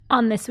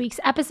On this week's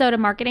episode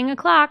of Marketing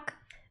O'Clock,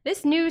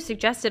 this new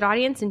suggested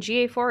audience in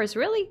GA4 is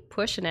really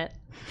pushing it.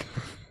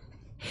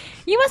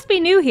 You must be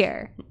new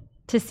here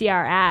to see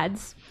our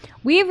ads.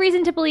 We have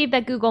reason to believe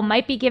that Google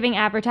might be giving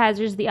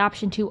advertisers the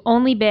option to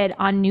only bid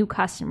on new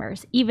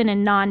customers, even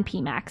in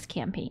non-PMax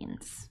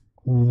campaigns.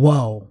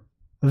 Whoa.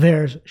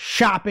 There's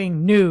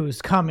shopping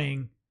news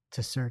coming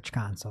to Search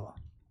Console.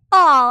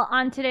 All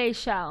on today's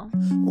show.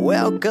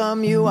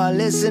 Welcome, you are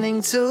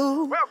listening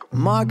to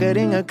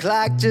Marketing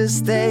O'Clock.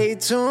 Just stay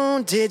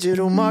tuned.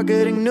 Digital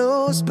marketing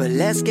news, but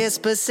let's get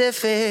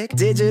specific.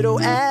 Digital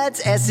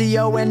ads,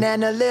 SEO and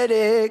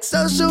analytics,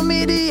 social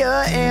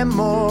media and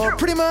more.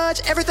 Pretty much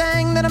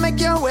everything that'll make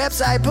your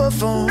website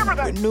perform.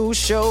 With new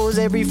shows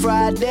every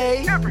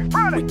Friday.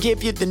 We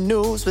give you the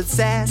news with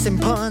sass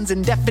and puns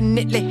and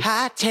definitely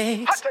hot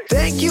takes.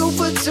 Thank you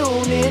for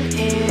tuning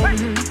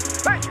in.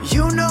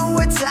 You know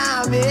what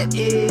time it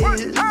is.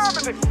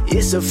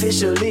 It's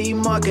officially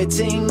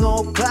Marketing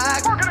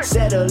O'Clock.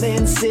 Settle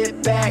in,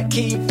 sit back,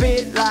 keep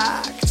it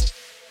locked.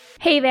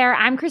 Hey there,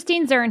 I'm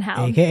Christine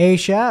Zernheld. AKA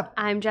Shep.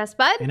 I'm Jess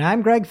Budd. And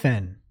I'm Greg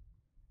Finn.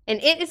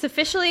 And it is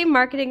officially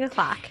Marketing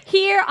O'Clock.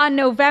 Here on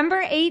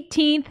November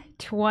 18th,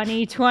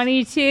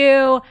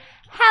 2022.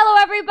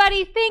 Hello,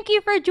 everybody. Thank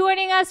you for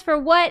joining us for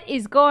what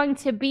is going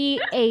to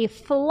be a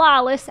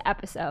flawless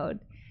episode.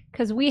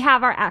 Because we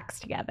have our acts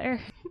together.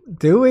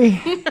 Do we?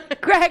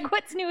 Greg,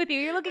 what's new with you?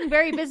 You're looking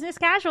very business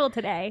casual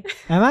today.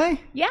 Am I?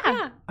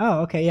 Yeah. Oh,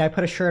 okay. Yeah, I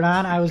put a shirt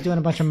on. I was doing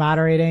a bunch of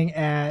moderating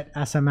at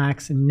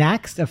SMX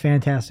Next, a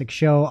fantastic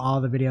show.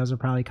 All the videos will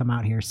probably come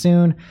out here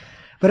soon.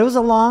 But it was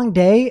a long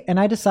day, and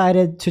I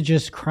decided to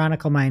just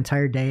chronicle my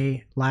entire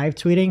day live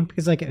tweeting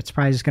because it's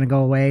probably just going to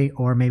go away,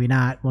 or maybe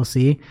not. We'll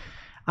see.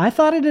 I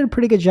thought I did a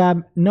pretty good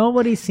job.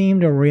 Nobody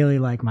seemed to really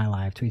like my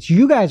live tweets.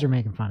 You guys are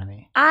making fun of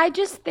me. I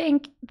just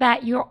think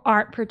that you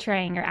aren't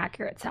portraying your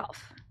accurate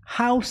self.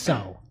 How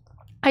so?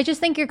 I just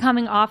think you're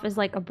coming off as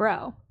like a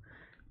bro.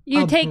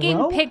 You're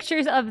taking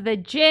pictures of the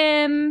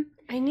gym.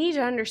 I need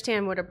to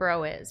understand what a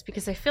bro is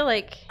because I feel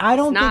like I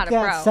don't it's not think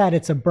a that bro. said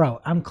it's a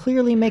bro. I'm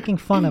clearly making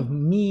fun of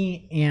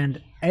me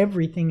and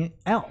everything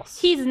else.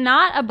 He's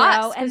not a bro,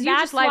 Us, and you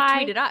that's just live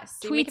why tweeted us.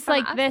 So you make tweets fun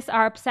of like us. this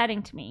are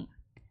upsetting to me.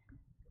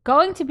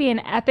 Going to be an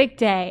epic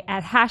day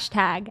at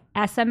hashtag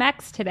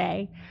SMX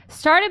today,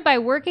 started by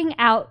working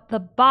out the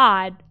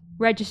BOD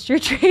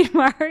registered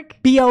trademark.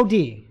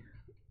 BOD.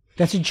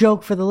 That's a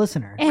joke for the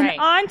listener. And Right.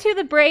 on to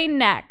the brain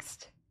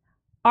next.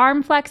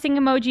 Arm flexing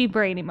emoji,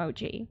 brain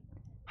emoji.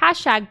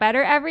 Hashtag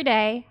better every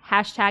day.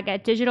 Hashtag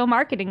at digital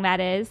marketing, that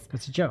is.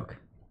 That's a joke.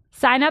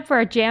 Sign up for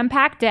a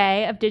jam-packed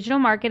day of digital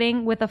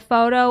marketing with a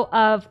photo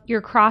of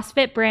your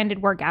CrossFit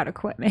branded workout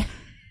equipment.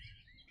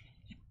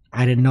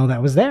 I didn't know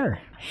that was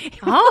there.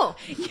 Oh.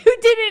 You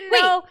didn't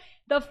know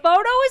the photo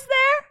was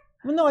there?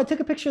 Well, no, I took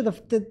a picture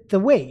of the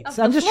weights.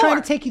 Of I'm the just trying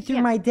to floor. take you through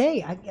Yeah. my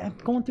day. I'm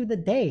going through the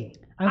day.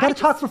 I'm going to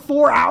talk for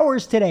 4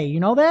 hours today. You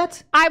know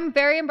that? I'm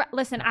very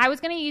listen, I was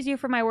going to use you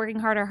for my working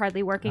hard or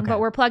hardly working, Okay. but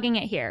we're plugging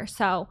it here.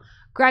 So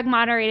Greg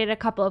moderated a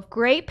couple of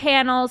great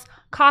panels.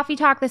 Coffee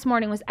Talk this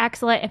morning was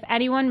excellent. If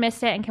anyone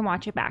missed it and can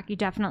watch it back, you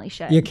definitely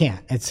should. You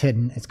can't. It's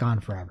hidden. It's gone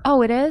forever.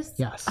 Oh, it is?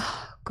 Yes.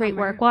 Great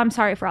work. Well, I'm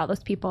sorry for all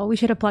those people. We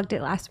should have plugged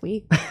it last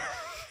week.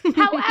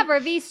 However,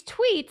 these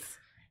tweets,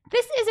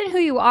 this isn't who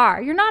you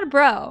are. You're not a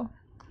bro.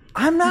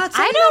 I'm not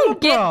saying I don't I'm a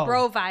get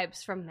bro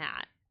vibes from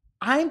that.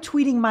 I'm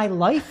tweeting my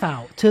life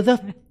out to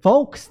the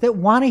folks that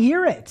want to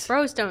hear it.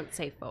 Bros don't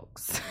say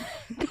folks.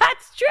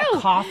 That's true.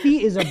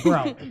 Coffee is a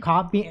bro.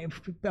 Coffee,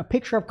 a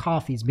picture of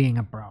coffee is being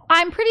a bro.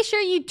 I'm pretty sure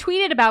you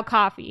tweeted about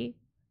coffee.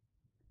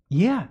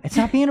 Yeah, it's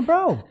not being a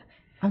bro.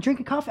 I'm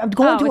drinking coffee. I'm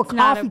going to a it's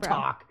not a coffee bro.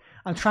 talk.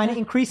 I'm trying to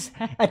increase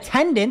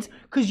attendance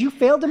because you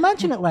failed to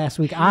mention it last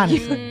week,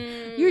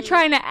 honestly. You're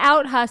trying to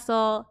out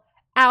hustle,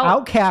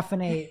 Out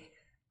caffeinate,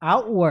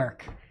 out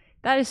work.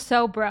 That is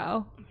so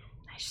bro.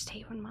 I just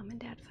hate when mom and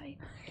dad fight.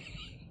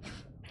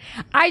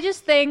 I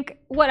just think,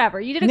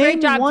 whatever. You did a Name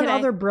great job one today.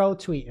 other bro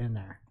tweet in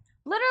there.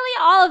 Literally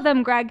all of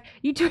them, Greg.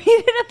 You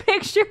tweeted a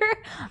picture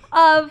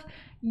of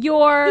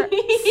your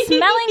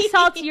smelling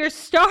salts, your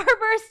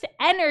Starburst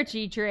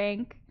energy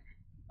drink,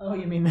 Oh,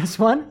 you mean this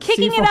one?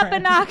 kicking it C4 up a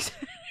notch.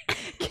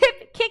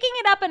 Kicking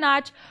it up a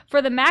notch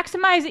for the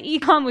Maximize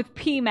Ecom with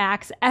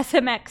PMax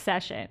SMX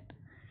session.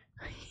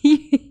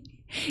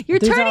 You're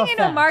These are turning all into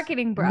a facts.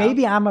 marketing bro.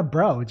 Maybe I'm a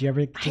bro. Do you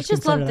ever I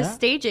just love the consider that?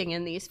 staging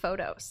in these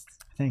photos.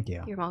 Thank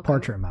you. You're welcome.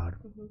 Portrait mode.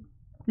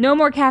 No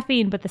more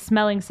caffeine, but the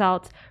smelling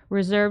salts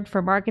reserved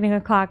for Marketing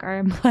O'Clock are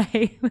in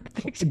play with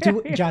the picture.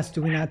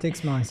 Do we not take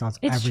smelling salts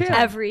It's every true.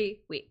 time?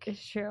 Every week.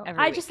 It's true.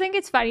 Every I week. just think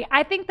it's funny.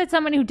 I think that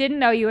someone who didn't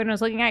know you and was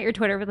looking at your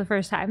Twitter for the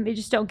first time, they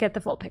just don't get the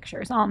full picture.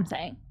 Is all I'm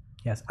saying.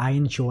 Yes, I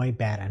enjoy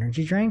bad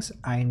energy drinks.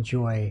 I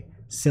enjoy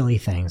silly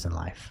things in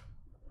life.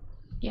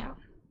 Yeah.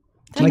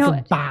 Like know a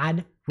it.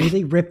 bod,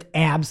 really ripped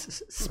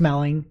abs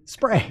smelling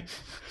spray.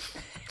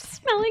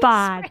 Smelling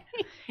Bod.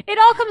 spray. It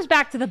all comes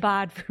back to the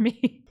bod for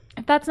me.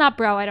 If that's not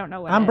bro, I don't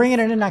know what I'm is. bringing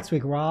it in next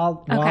week. We'll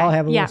all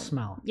have a Yeah. little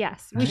smell.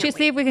 Yes. We should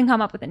see if we can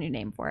come up with a new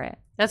name for it.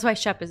 That's why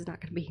Shep is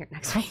not going to be here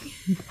next week.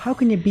 How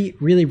can you beat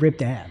really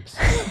ripped abs?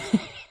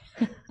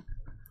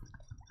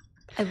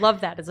 I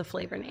love that as a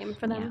flavor name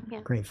for them.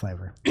 Yeah. Great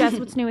flavor. That's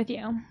what's new with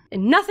you.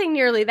 And nothing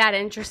nearly that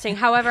interesting.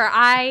 However,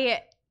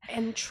 I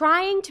am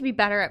trying to be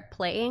better at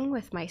playing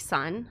with my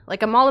son.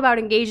 Like, I'm all about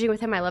engaging with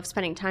him. I love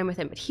spending time with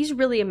him, but he's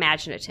really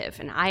imaginative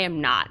and I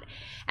am not.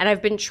 And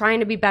I've been trying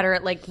to be better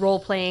at like role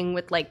playing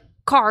with like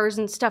cars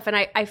and stuff. And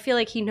I feel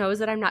like he knows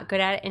that I'm not good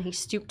at it and he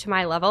stooped to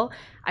my level.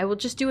 I will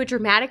just do a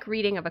dramatic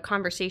reading of a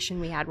conversation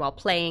we had while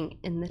playing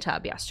in the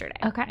tub yesterday.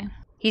 Okay.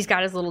 He's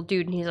got his little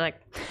dude and he's like,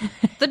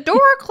 the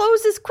door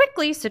closes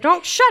quickly, so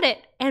don't shut it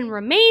and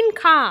remain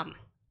calm.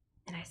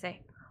 And I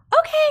say,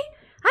 okay,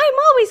 I'm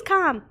always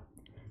calm.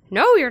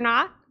 No, you're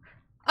not.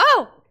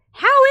 Oh,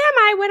 how am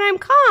I when I'm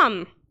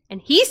calm? And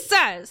he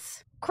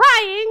says,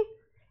 crying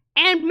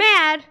and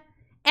mad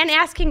and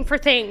asking for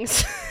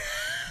things.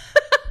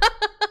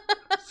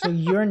 So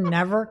you're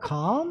never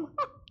calm?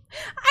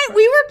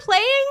 We were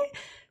playing,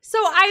 so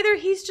either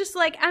he's just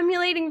like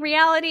emulating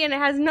reality and it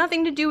has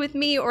nothing to do with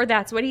me, or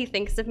that's what he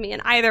thinks of me.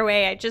 And either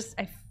way,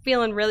 I'm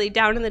feeling really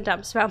down in the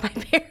dumps about my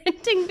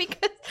parenting,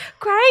 because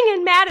crying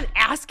and mad and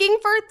asking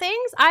for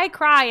things, I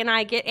cry and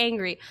I get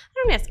angry.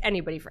 I don't ask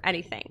anybody for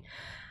anything.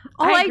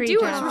 All I agree, do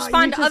Jen. is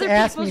respond to other You just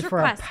asked people's me for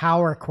requests. a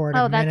power cord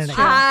Oh, a that's minute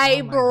true. ago. I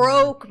Oh my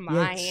broke God.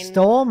 mine. You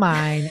stole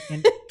mine,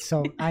 and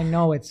so I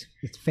know it's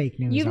fake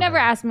news. You've never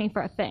already. asked me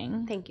for a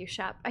thing. Thank you,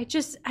 Shep. I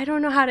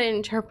don't know how to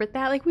interpret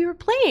that. Like, we were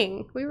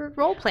playing. We were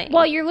role playing.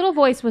 Well, your little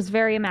voice was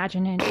very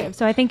imaginative,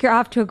 so I think you're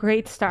off to a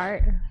great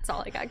start. That's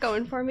all I got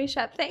going for me,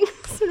 Shep.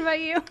 Thanks. What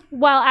about you?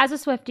 Well, as a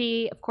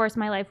Swiftie, of course,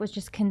 my life was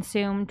just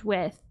consumed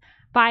with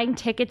buying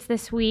tickets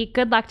this week.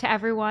 Good luck to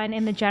everyone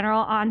in the general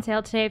on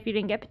sale today if you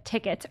didn't get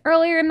tickets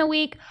earlier in the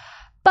week.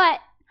 But,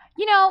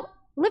 you know,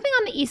 living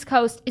on the East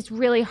Coast is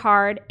really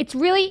hard. It's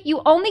really,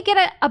 you only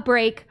get a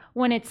break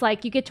when it's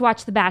like you get to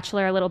watch The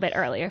Bachelor a little bit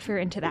earlier if you're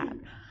into that.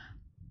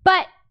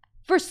 But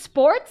for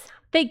sports,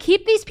 they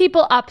keep these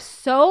people up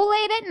so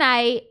late at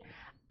night.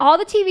 All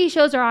the TV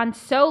shows are on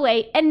so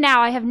late. And now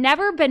I have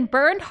never been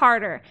burned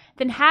harder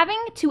than having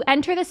to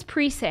enter this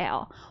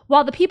pre-sale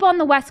while the people on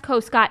the West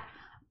Coast got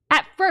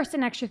at first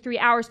an extra 3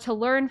 hours to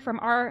learn from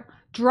our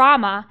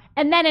drama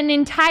and then an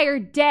entire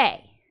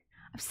day.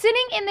 I'm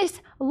sitting in this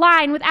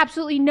line with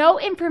absolutely no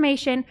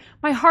information.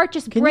 My heart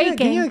just breaking.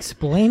 Can you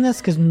explain this?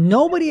 Because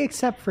nobody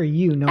except for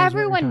you knows.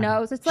 Everyone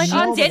knows. It's like She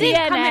on didn't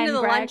CNN, come into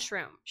the Greg.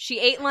 lunchroom. She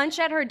ate lunch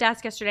at her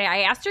desk yesterday.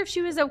 I asked her if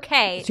she was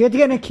okay. So you had to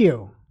get in a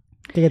queue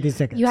to get these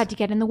tickets. You had to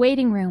get in the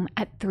waiting room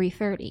at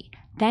 3:30.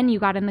 Then you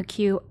got in the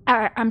queue,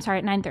 at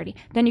 9:30.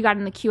 Then you got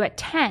in the queue at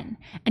 10.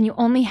 And you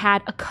only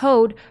had a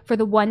code for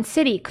the one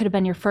city. Could have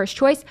been your first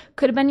choice,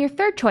 could have been your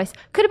third choice,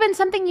 could have been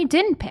something you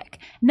didn't pick.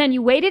 And then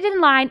you waited in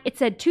line. It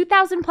said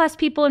 2,000 plus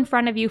people in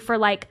front of you for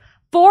like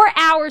 4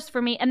 hours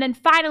for me. And then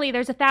finally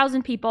there's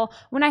 1,000 people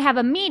when I have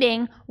a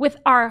meeting with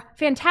our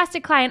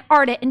fantastic client,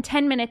 Ardit, in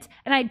 10 minutes.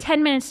 And I had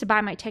 10 minutes to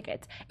buy my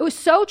tickets. It was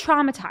so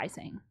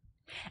traumatizing.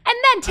 And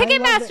then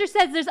Ticketmaster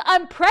says there's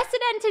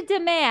unprecedented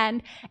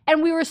demand,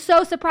 and we were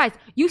so surprised.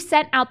 You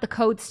sent out the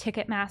codes,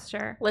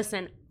 Ticketmaster.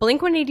 Listen,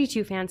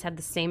 Blink-182 fans had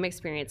the same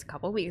experience a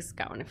couple weeks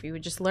ago, and if you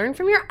would just learn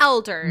from your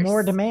elders.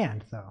 More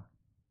demand, though.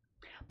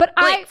 But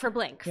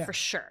Blink for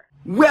sure.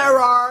 Where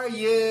are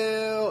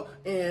you?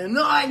 And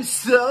I'm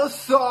so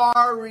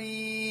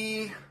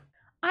sorry.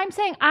 I'm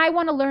saying I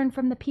want to learn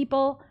from the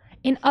people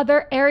in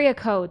other area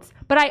codes,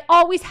 but I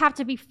always have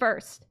to be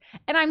first.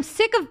 And I'm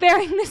sick of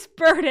bearing this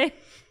burden.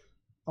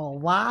 Oh,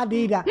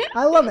 la-dee-da.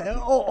 I love it.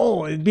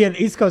 It'd be on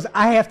the East Coast.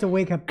 I have to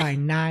wake up by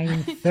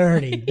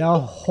 9:30. The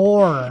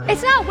horror.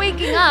 It's not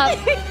waking up.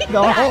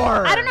 The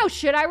horror. I don't know.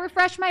 Should I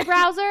refresh my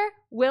browser?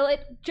 Will it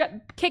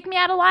kick me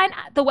out of line?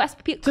 The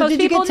West Coast did you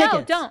people, get no,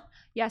 tickets? don't.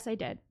 Yes, I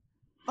did.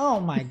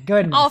 Oh, my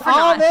goodness. All for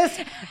All naught. this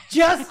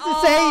just to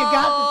say you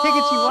got the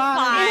tickets you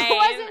wanted.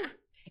 fine.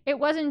 It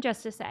wasn't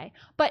just to say.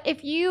 But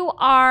if you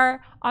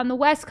are on the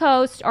West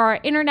Coast or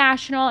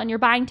international and you're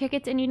buying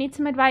tickets and you need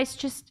some advice,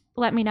 just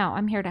let me know.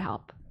 I'm here to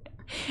help.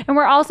 And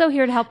we're also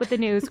here to help with the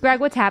news.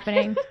 Greg, what's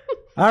happening?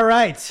 All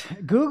right.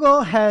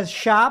 Google has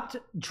shopped,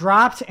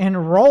 dropped,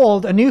 and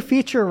rolled a new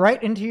feature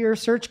right into your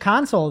search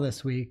console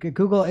this week.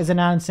 Google is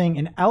announcing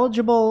an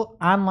eligible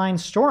online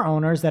store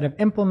owners that have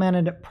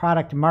implemented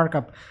product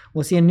markup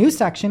will see a new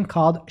section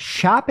called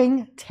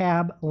Shopping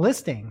Tab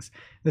Listings.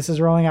 This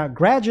is rolling out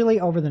gradually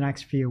over the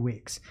next few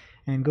weeks.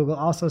 And Google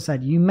also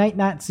said you might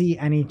not see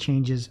any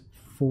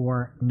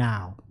for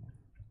now.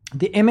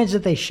 The image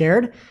that they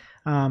shared,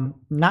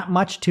 not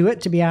much to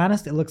it, to be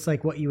honest. It looks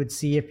like what you would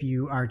see if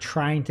you are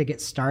trying to get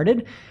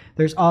started.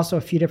 There's also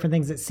a few different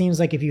things. It seems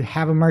like if you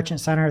have a merchant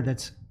center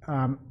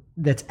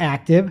that's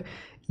active,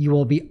 you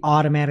will be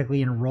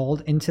automatically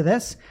enrolled into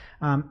this.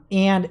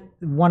 And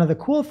one of the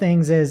cool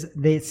things is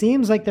it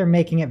seems like they're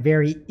making it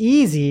very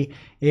easy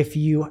if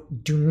you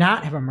do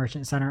not have a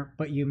merchant center,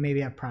 but you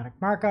maybe have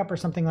product markup or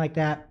something like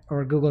that,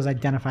 or Google's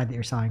identified that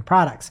you're selling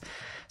products.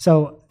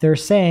 So they're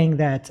saying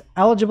that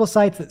eligible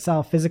sites that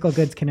sell physical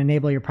goods can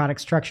enable your product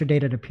structure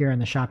data to appear in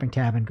the shopping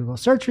tab in Google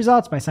search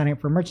results by signing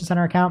up for a Merchant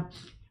Center account.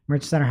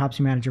 Merchant Center helps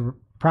you manage your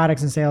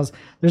products and sales.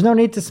 There's no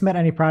need to submit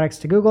any products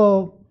to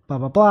Google,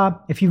 blah, blah, blah.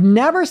 If you've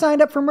never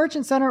signed up for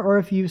Merchant Center, or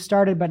if you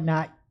started but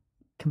not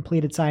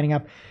completed signing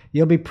up,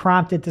 you'll be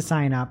prompted to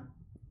sign up.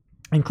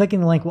 And clicking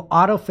the link will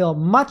autofill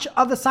much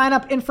of the sign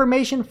up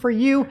information for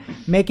you,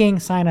 making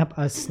sign up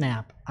a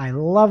snap. I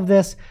love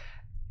this.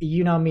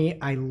 You know me,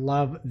 I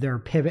love their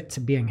pivot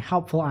to being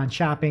helpful on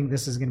shopping.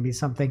 This is going to be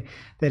something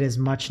that is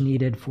much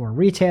needed for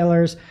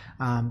retailers,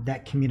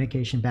 that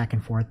communication back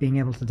and forth, being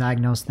able to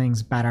diagnose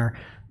things better.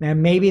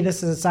 And maybe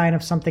this is a sign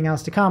of something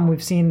else to come.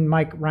 We've seen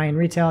Mike Ryan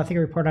Retail, I think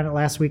I reported on it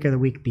last week or the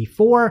week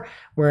before,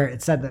 where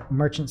it said that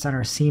Merchant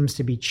Center seems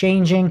to be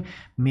changing.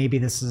 Maybe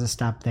this is a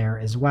step there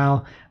as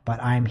well, but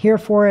I'm here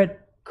for it.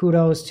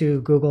 Kudos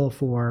to Google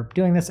for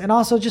doing this and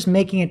also just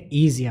making it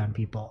easy on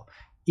people.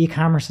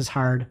 E-commerce is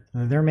hard.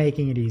 They're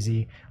making it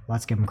easy.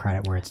 Let's give them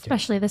credit where it's due.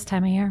 Especially this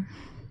time of year.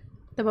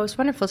 The most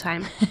wonderful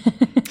time.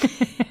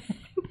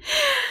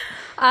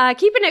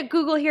 Keeping it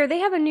Google here, they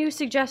have a new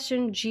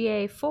suggestion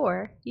GA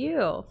for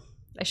you.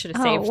 I should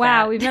have saved that.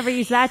 Wow, we've never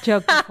used that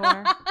joke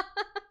before.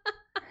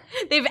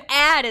 They've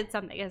added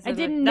something. I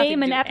didn't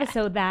name an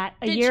episode that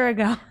a year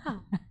ago. Oh,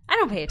 I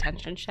don't pay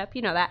attention, Shep.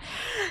 You know that.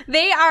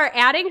 They are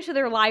adding to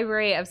their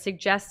library of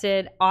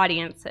suggested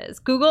audiences.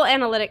 Google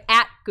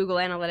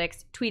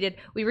Analytics tweeted,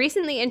 "We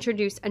recently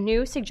introduced a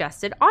new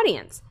suggested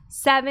audience,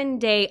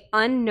 7-day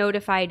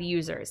unnotified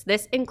users.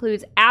 This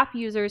includes app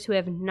users who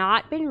have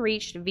not been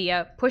reached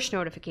via push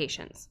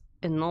notifications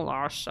in the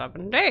last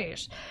 7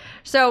 days."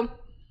 So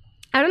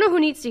I don't know who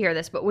needs to hear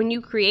this, but when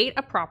you create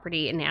a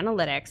property in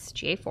Analytics,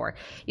 GA4,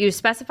 you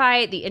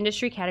specify the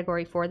industry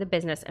category for the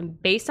business,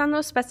 and based on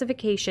those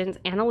specifications,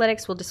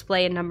 Analytics will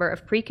display a number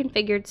of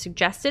pre-configured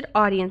suggested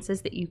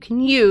audiences that you can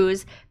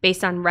use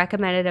based on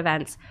recommended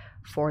events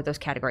for those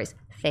categories.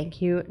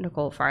 Thank you,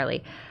 Nicole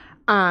Farley.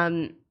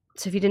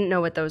 So if you didn't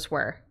know what those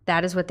were,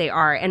 that is what they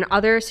are. And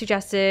other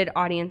suggested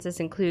audiences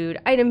include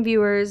item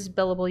viewers,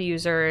 billable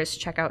users,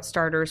 checkout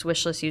starters,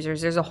 wishlist users.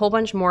 There's a whole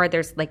bunch more.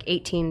 There's like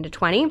 18 to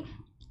 20.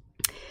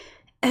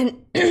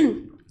 And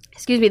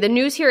excuse me, the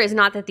news here is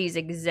not that these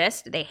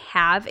exist. They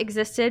have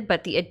existed,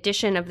 but the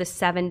addition of the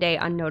 7-day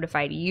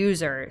unnotified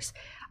users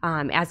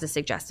as a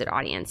suggested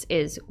audience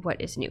is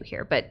what is new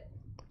here. But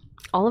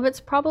all of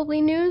it's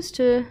probably news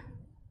to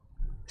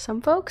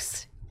some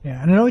folks.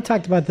 Yeah, and I know we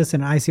talked about this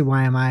in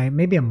ICYMI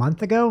maybe a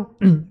month ago,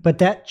 but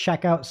that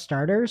checkout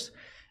starters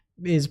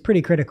is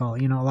pretty critical.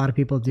 You know, a lot of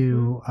people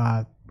do,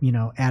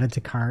 added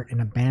to cart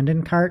and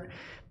abandoned cart.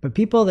 But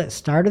people that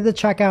started the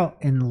checkout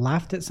and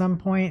left at some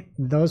point,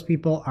 those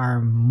people are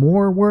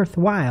more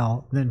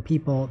worthwhile than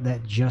people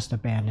that just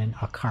abandon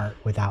a cart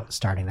without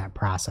starting that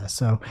process.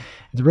 So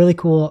it's really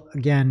cool.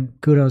 Again,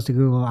 kudos to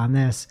Google on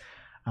this.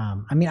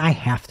 I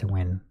have to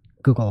win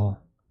Google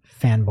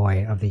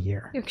Fanboy of the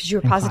Year. Because you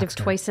were positive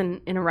twice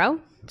in a row?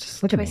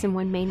 Just look at me. Twice in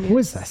one main news. Who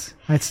is this?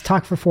 Let's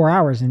talk for 4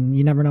 hours and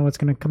you never know what's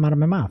going to come out of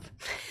my mouth.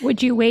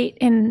 Would you wait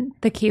in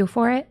the queue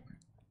for it?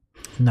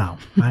 No,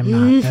 I'm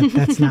not.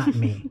 That's not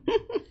me.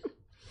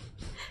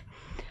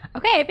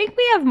 Okay, I think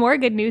we have more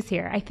good news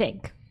here, I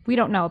think. We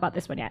don't know about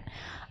this one yet.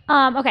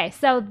 Okay,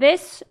 so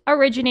this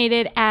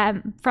originated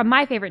from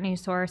my favorite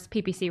news source,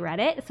 PPC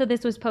Reddit. So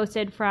this was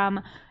posted from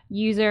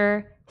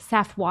user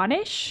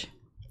Safwanish.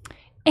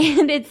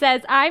 And it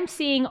says, "I'm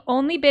seeing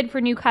only bid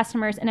for new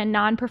customers in a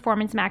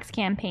non-Performance Max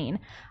campaign.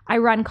 I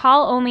run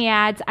call-only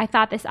ads. I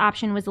thought this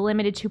option was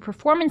limited to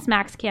Performance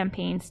Max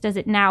campaigns. Does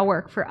it now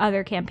work for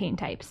other campaign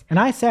types?" And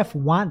I, Seth,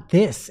 want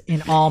this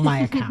in all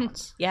my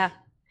accounts. Yeah.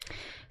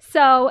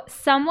 So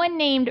someone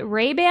named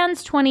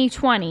Ray-Bans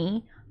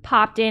 2020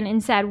 popped in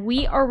and said,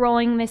 "We are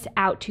rolling this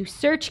out to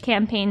search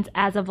campaigns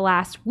as of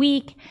last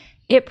week.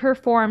 It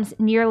performs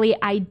nearly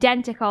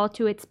identical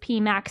to its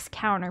PMax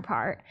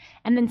counterpart."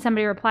 And then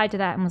somebody replied to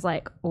that and was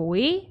like,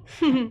 "Oui?"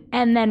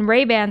 And then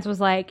Ray-Bans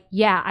was like,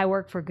 "Yeah, I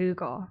work for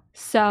Google."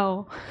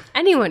 So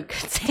anyone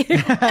could say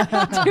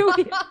that.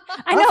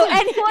 I know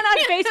anyone on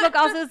Facebook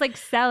also is like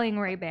selling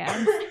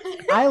Ray-Bans.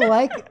 I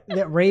like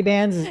that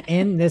Ray-Bans is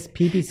in this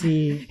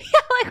PPC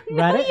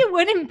No, Reddit. you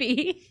wouldn't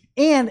be.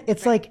 And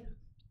it's like,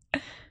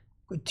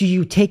 do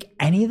you take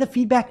any of the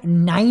feedback?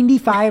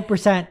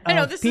 95% I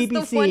know, of this is the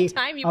one PPC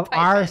time you of pipe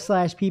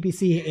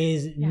r/PPC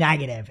is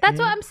negative. That's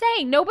what I'm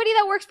saying. Nobody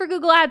that works for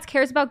Google Ads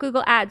cares about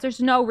Google Ads.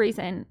 There's no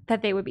reason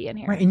that they would be in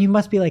here. Right, and you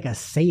must be like a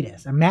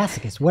sadist, a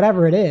masochist,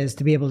 whatever it is,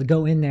 to be able to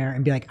go in there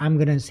and be like, I'm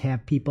going to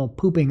have people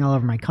pooping all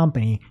over my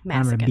company, and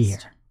I'm going to be here.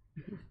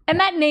 And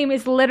that name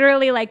is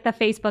literally like the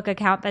Facebook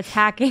account that's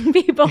hacking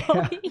people.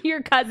 Yeah.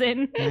 Your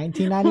cousin.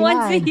 $19.99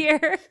 once a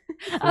year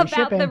about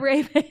shipping. the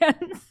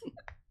Ray-Bans.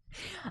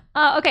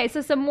 Okay,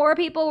 so some more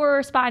people were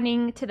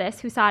responding to this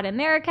who saw it in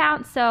their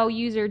account. So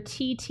user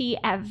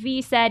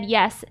TTFV said,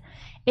 "Yes,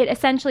 it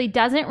essentially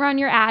doesn't run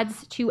your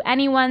ads to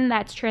anyone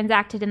that's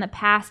transacted in the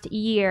past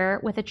year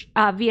with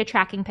via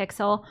Tracking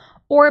Pixel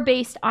or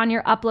based on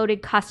your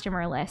uploaded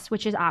customer list,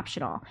 which is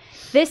optional.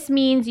 This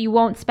means you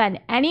won't spend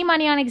any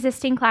money on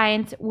existing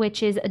clients,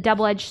 which is a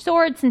double-edged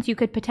sword since you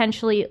could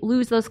potentially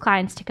lose those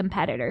clients to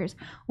competitors.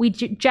 We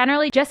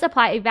generally just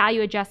apply a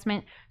value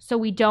adjustment so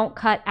we don't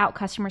cut out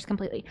customers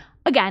completely."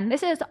 Again,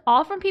 this is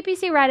all from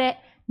PPC Reddit.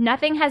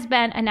 Nothing has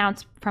been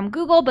announced from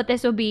Google, but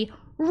this would be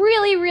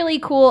really, really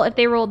cool if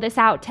they rolled this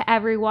out to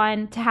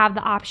everyone to have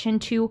the option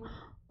to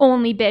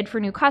only bid for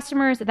new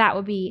customers. That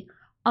would be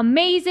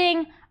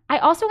amazing. I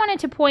also wanted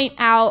to point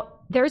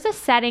out there's a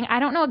setting. I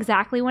don't know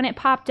exactly when it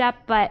popped up,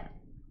 but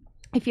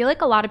I feel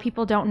like a lot of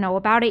people don't know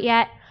about it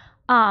yet.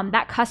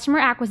 That customer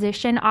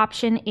acquisition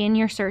option in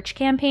your search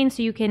campaign,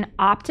 so you can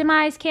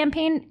optimize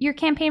your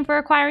campaign for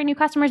acquiring new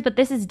customers. But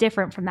this is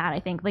different from that,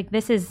 I think. Like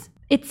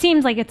it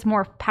seems like it's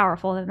more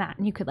powerful than that,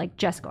 and you could like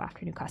just go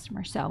after new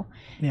customers. So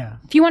Yeah.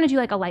 if you want to do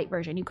like a light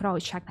version, you could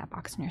always check that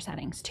box in your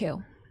settings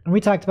too. And we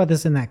talked about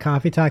this in that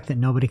coffee talk that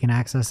nobody can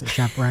access that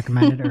Shep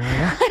recommended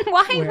earlier.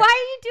 Why are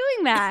you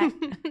doing that?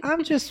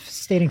 I'm just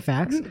stating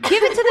facts. Give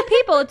it to the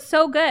people. It's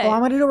so good. Well, I'm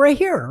going to do it right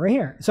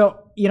here. So,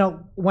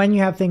 when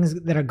you have things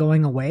that are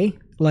going away,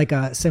 like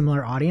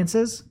similar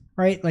audiences,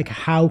 right? Like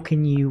how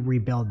can you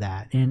rebuild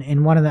that? And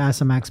in one of the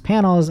SMX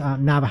panels,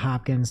 Nava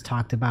Hopkins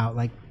talked about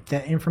like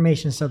the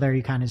information is still there.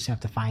 You kind of just have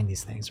to find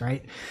these things,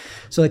 right?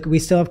 So like we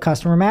still have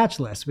customer match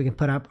lists. We can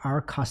put up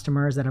our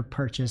customers that have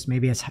purchased.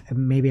 Maybe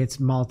it's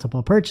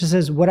multiple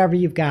purchases, whatever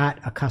you've got,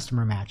 a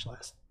customer match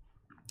list,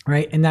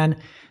 right? And then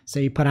so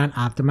you put on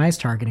optimized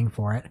targeting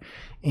for it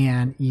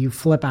and you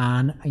flip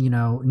on,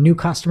 new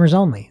customers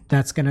only.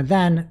 That's going to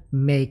then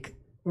make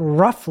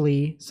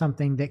roughly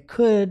something that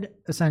could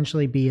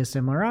essentially be a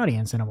similar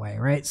audience in a way,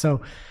 right?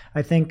 So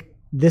I think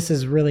this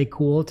is really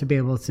cool to be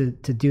able to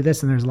do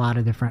this. And there's a lot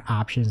of different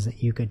options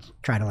that you could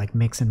try to like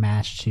mix and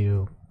match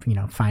to,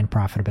 find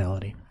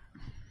profitability.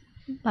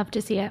 Love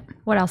to see it.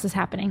 What else is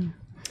happening?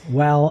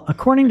 Well,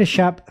 according to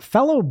Shep,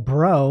 fellow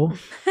bro,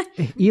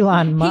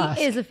 Elon Musk.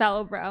 He is a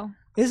fellow bro.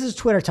 This is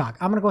Twitter talk.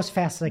 I'm going to go as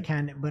fast as I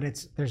can, but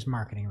there's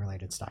marketing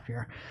related stuff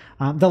here.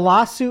 The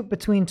lawsuit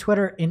between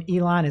Twitter and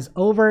Elon is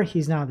over.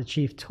 He's now the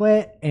chief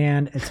twit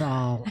and it's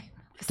all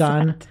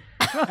done.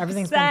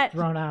 Everything's been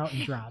thrown out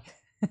and dropped.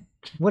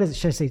 What is it?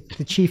 Should I say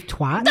the chief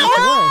twat?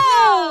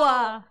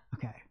 No!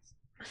 Okay.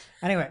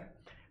 Anyway,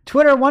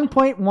 Twitter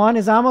 1.1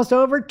 is almost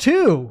over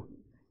too.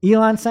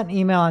 Elon sent an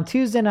email on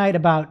Tuesday night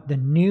about the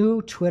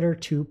new Twitter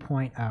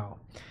 2.0.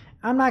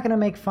 I'm not going to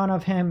make fun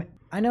of him.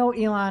 I know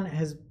Elon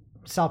has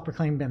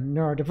self-proclaimed him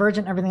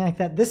neurodivergent, everything like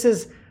that. This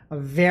is a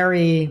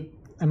very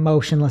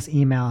emotionless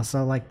email. So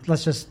I'm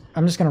just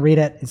going to read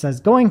it. It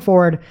says, going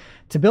forward,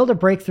 to build a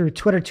breakthrough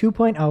Twitter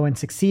 2.0 and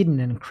succeed in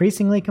an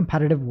increasingly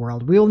competitive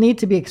world, we will need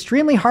to be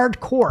extremely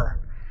hardcore.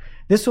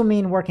 This will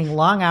mean working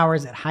long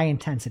hours at high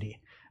intensity.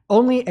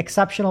 Only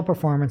exceptional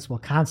performance will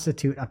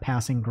constitute a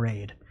passing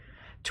grade.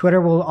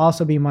 Twitter will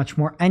also be much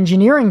more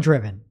engineering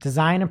driven.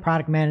 Design and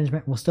product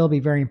management will still be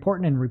very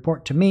important and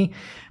report to me,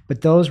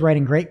 but those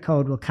writing great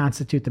code will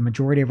constitute the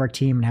majority of our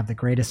team and have the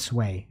greatest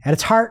sway. At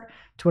its heart,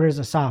 Twitter is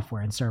a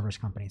software and servers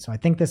company, so I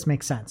think this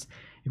makes sense.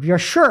 If you're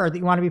sure that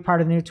you want to be part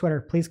of the new Twitter,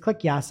 please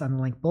click yes on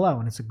the link below,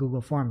 and it's a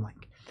Google form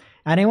link.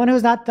 Anyone who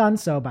has not done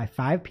so by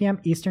 5 p.m.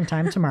 Eastern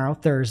time tomorrow,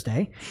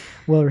 Thursday,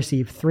 will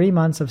receive 3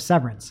 months of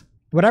severance.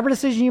 Whatever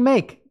decision you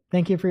make,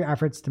 thank you for your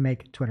efforts to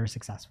make Twitter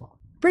successful.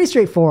 Pretty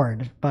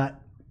straightforward, but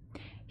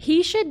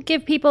he should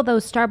give people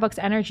those Starbucks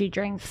energy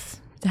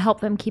drinks to help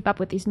them keep up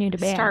with these new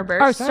demands.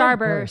 Starburst. Or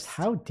Starburst.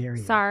 How dare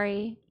you?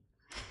 Sorry.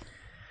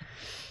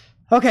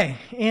 Okay,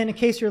 and in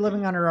case you're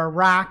living under a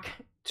rock,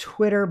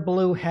 Twitter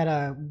Blue had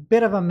a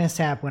bit of a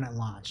mishap when it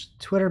launched.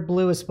 Twitter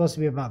Blue is supposed to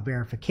be about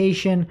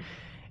verification.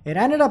 It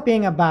ended up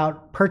being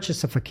about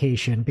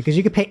purchaseification because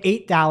you could pay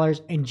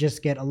 $8 and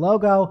just get a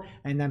logo,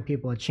 and then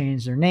people would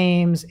change their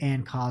names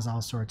and cause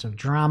all sorts of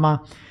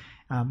drama.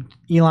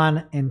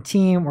 Elon and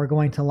team were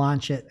going to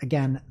launch it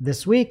again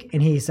this week,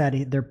 and he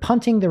said they're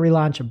punting the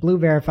relaunch of Blue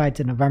Verified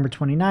to November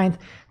 29th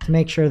to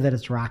make sure that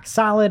it's rock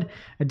solid.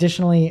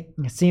 Additionally,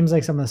 it seems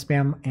like some of the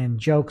spam and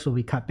jokes will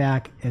be cut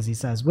back, as he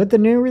says. With the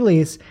new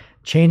release,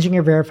 changing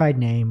your verified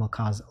name will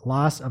cause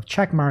loss of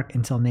checkmark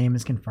until name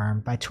is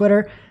confirmed by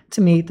Twitter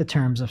to meet the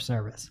terms of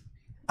service.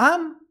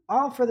 I'm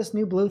all for this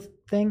new Blue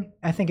thing.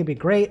 I think it'd be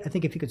great. I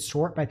think if you could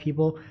sort by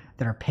people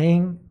that are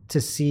paying to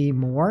see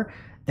more,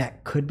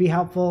 that could be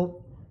helpful.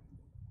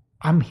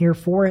 I'm here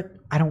for it.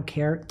 I don't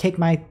care. Take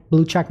my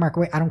blue check mark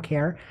away. I don't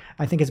care.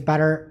 I think it's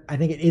better. I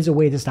think it is a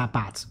way to stop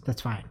bots.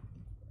 That's fine.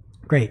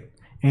 Great.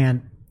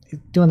 And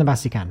doing the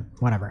best you can.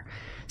 Whatever.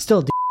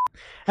 Still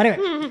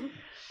Anyway.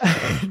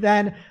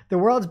 Then the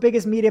world's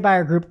biggest media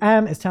buyer, Group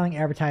M, is telling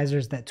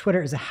advertisers that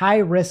Twitter is a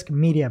high-risk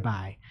media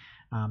buy.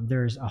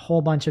 There's a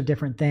whole bunch of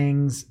different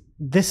things.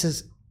 This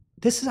is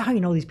how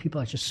you know these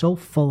people are just so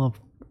full of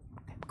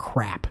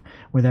crap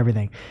with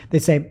everything. They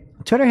say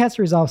Twitter has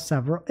to resolve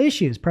several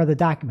issues per the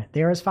document.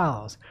 They are as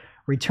follows.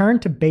 Return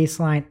to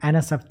baseline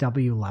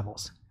NSFW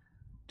levels.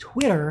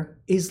 Twitter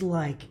is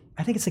like,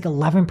 I think it's like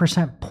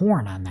 11%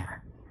 porn on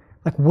there.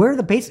 Like, where are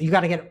the base? You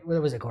got to get,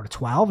 where was it, go to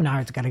 12? Now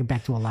it's got to get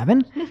back to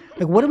 11?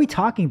 Like, what are we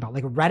talking about?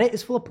 Like, Reddit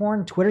is full of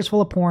porn. Twitter's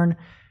full of porn.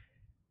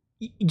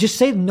 You just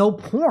say no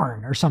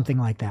porn or something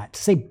like that.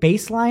 To say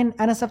baseline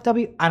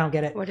NSFW, I don't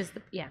get it. What is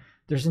the, yeah.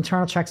 There's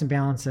internal checks and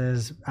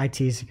balances,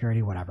 IT,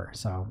 security, whatever.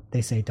 So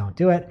they say don't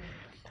do it.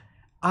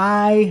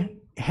 I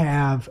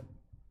have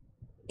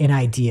an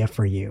idea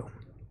for you.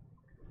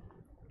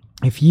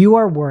 if you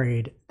are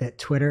worried that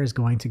Twitter is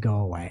going to go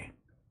away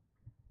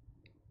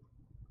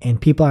and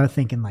people are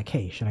thinking like,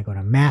 hey, should I go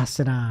to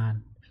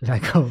Mastodon? Should I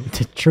go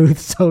to Truth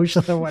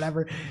Social or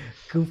whatever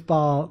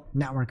goofball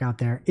network out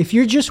there? If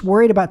you're just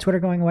worried about Twitter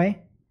going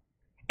away,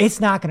 it's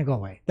not going to go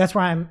away. That's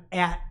where I'm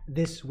at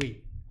this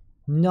week.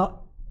 No,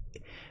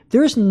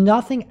 there's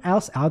nothing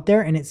else out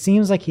there. And it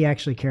seems like he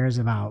actually cares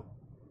about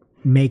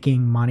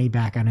making money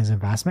back on his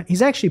investment.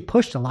 He's actually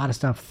pushed a lot of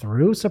stuff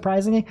through,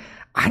 surprisingly.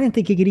 I didn't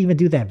think he could even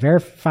do that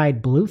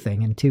verified blue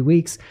thing in 2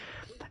 weeks.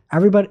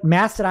 Everybody,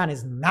 Mastodon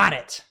is not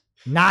it.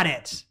 Not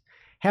it.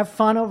 Have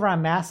fun over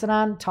on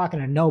Mastodon talking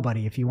to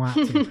nobody if you want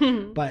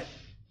to. But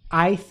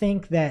I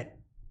think that,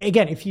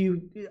 again, if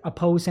you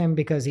oppose him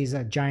because he's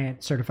a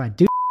giant certified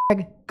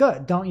douchebag,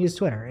 good. Don't use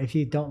Twitter. If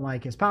you don't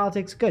like his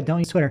politics, good. Don't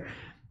use Twitter.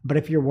 But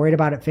if you're worried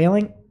about it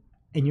failing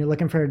and you're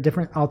looking for a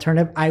different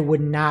alternative, I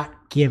would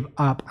not give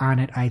up on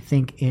it. I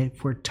think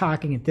if we're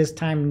talking at this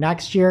time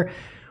next year,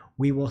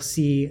 we will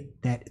see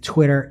that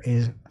Twitter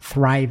is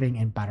thriving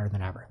and better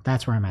than ever.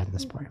 That's where I'm at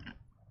this point.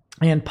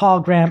 And Paul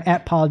Graham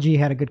at Paul G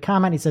had a good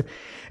comment. He said,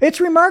 it's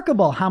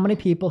remarkable how many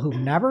people who've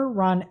never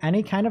run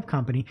any kind of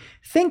company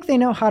think they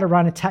know how to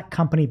run a tech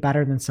company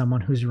better than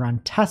someone who's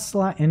run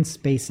Tesla and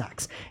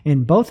SpaceX.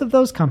 In both of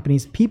those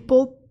companies,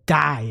 people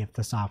die if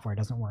the software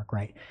doesn't work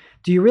right.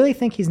 Do you really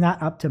think he's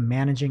not up to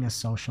managing a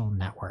social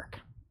network?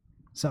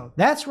 So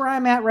that's where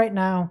I'm at right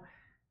now.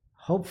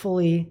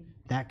 Hopefully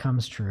that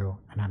comes true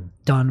and I'm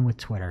done with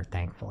Twitter,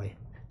 thankfully.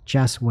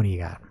 Jess, what do you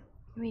got?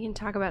 We can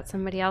talk about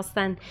somebody else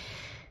then.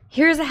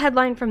 Here's a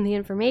headline from The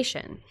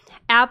Information.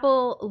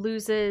 Apple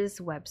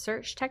loses web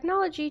search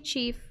technology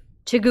chief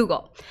to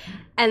Google.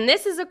 And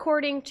this is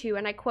according to,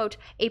 and I quote,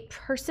 a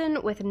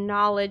person with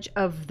knowledge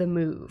of the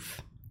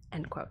move,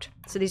 end quote.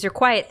 So these are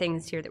quiet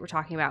things here that we're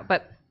talking about.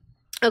 But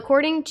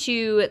according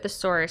to the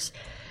source,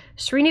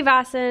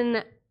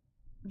 Srinivasan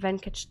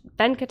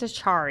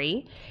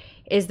Venkatachari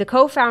is the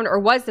co-founder, or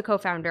was the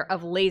co-founder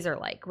of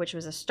LaserLike, which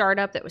was a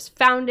startup that was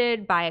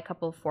founded by a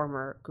couple of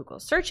former Google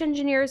search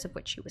engineers, of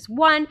which he was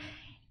one.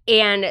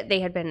 And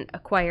they had been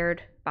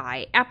acquired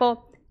by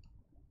Apple.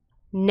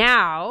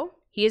 Now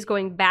he is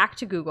going back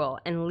to Google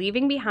and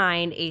leaving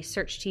behind a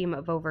search team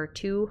of over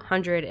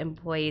 200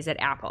 employees at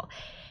Apple.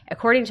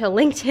 According to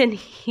LinkedIn,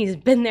 he's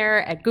been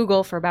there at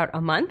Google for about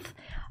a month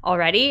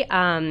already.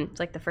 It's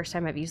like the first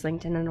time I've used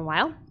LinkedIn in a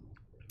while.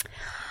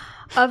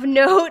 Of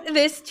note,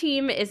 this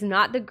team is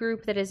not the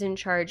group that is in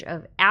charge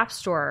of App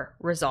Store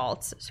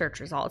results, search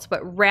results,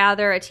 but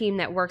rather a team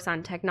that works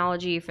on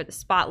technology for the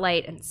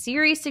Spotlight and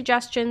Siri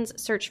suggestions,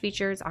 search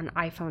features on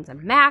iPhones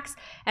and Macs,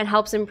 and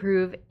helps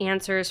improve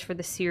answers for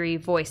the Siri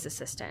voice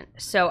assistant.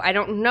 So I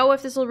don't know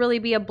if this will really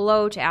be a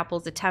blow to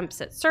Apple's attempts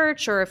at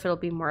search or if it'll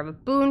be more of a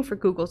boon for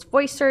Google's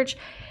voice search.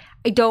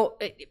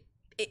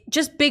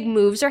 Just big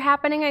moves are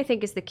happening, I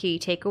think, is the key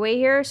takeaway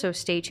here. So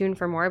stay tuned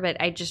for more, but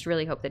I just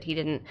really hope that he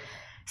didn't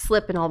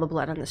slip in all the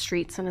blood on the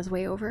streets on his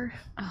way over.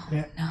 Oh,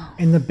 yeah. no.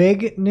 And the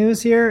big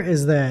news here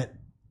is that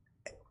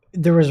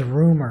there was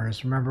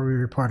rumors. Remember, we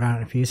reported on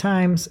it a few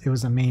times. It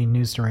was a main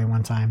news story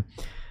one time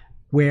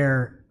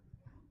where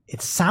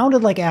it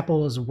sounded like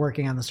Apple was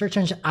working on the search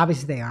engine.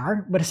 Obviously they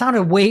are, but it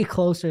sounded way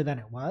closer than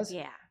it was.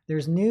 Yeah.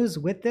 There's news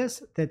with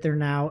this that they're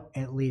now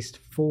at least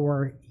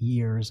 4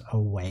 years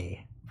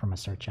away from a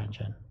search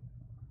engine.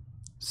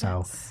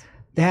 So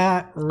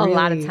that really a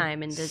lot of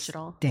time in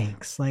digital.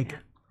 Stinks. Like,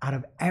 out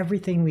of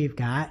everything we've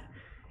got,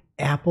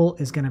 Apple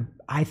is going to,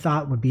 I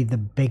thought, would be the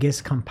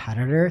biggest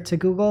competitor to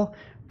Google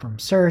from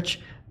search.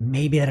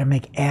 Maybe that'll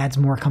make ads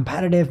more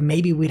competitive.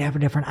 Maybe we'd have a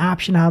different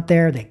option out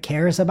there that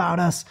cares about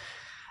us.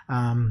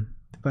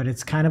 But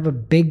it's kind of a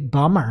big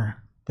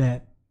bummer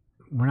that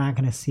we're not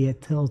going to see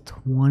it till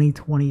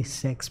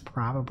 2026,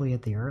 probably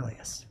at the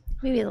earliest.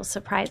 Maybe it'll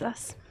surprise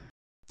us.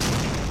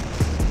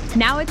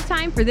 Now it's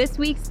time for this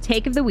week's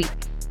Take of the Week.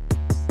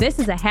 This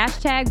is a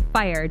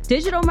 #fire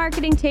digital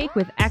marketing take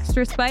with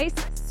extra spice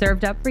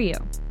served up for you.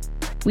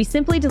 We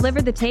simply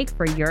deliver the take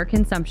for your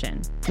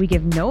consumption. We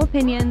give no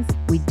opinions.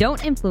 We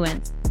don't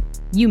influence.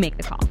 You make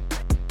the call.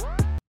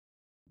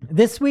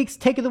 This week's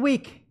Take of the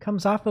Week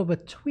comes off of a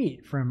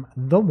tweet from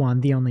the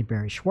one, the only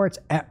Barry Schwartz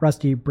at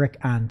Rusty Brick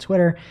on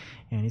Twitter.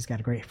 And he's got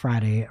a great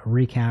Friday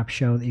recap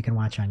show that you can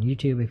watch on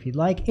YouTube if you'd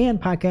like, and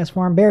podcast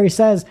form. Barry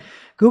says,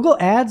 Google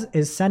Ads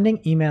is sending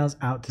emails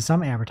out to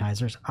some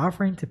advertisers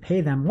offering to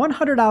pay them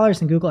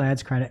 $100 in Google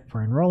Ads credit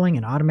for enrolling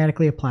in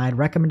automatically applied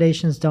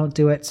recommendations. Don't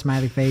do it.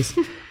 Smiley face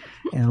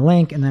and a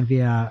link. And then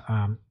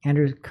via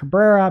Andrew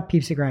Cabrera,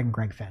 Peepsy Greg, and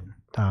Greg Finn.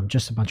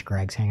 Just a bunch of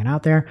Gregs hanging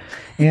out there.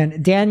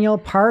 And Daniel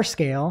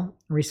Parscale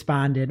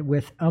responded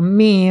with a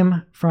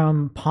meme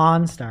from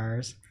Pawn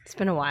Stars. It's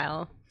been a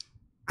while.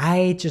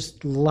 I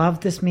just love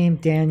this meme.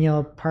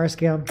 Daniel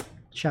Parscale,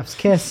 chef's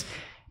kiss.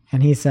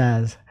 And he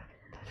says,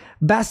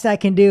 best I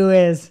can do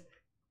is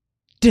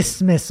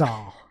dismiss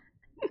all.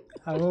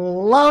 I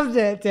loved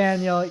it,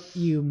 Daniel.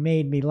 You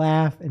made me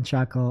laugh and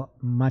chuckle.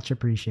 Much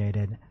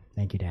appreciated.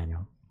 Thank you,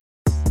 Daniel.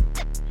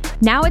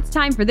 Now it's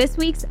time for this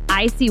week's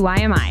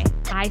ICYMI.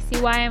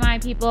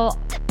 ICYMI, people.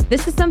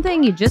 This is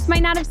something you just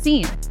might not have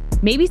seen.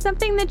 Maybe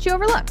something that you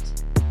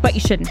overlooked, but you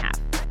shouldn't have.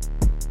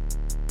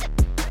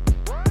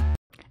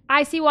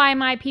 I see why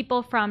my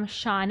people from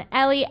Sean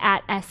Ellie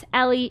at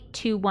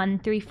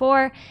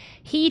sellie2134.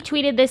 He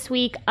tweeted this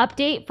week,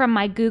 update from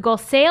my Google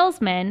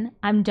salesman.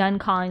 I'm done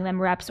calling them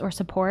reps or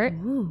support.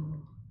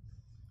 Ooh.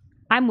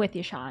 I'm with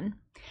you, Sean.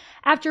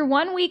 After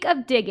 1 week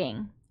of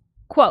digging,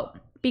 quote,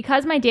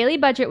 because my daily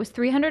budget was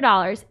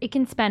 $300, it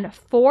can spend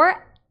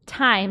 4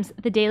 times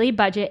the daily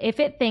budget if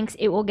it thinks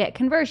it will get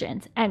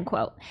conversions, end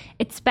quote.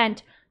 It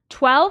spent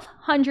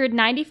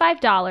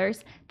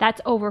 $1,295, that's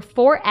over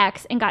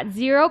 4x, and got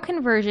 0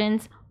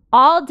 conversions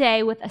all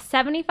day with a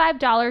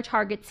 $75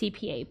 target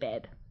CPA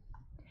bid.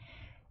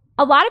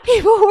 A lot of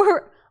people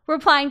were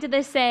replying to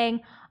this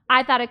saying,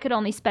 I thought it could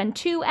only spend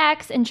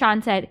 2x, and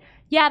Sean said,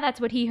 yeah,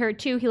 that's what he heard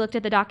too. He looked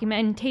at the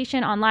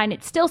documentation online.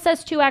 It still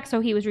says 2x,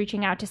 so he was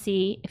reaching out to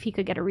see if he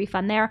could get a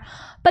refund there.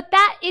 But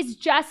that is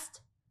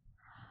just...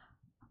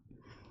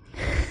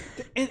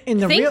 In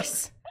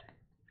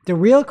the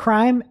real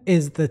crime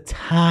is the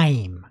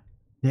time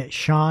that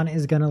Sean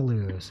is going to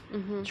lose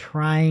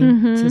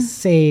trying to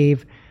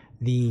save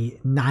the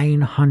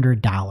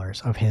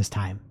 $900 of his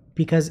time,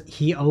 because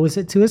he owes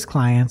it to his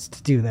clients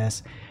to do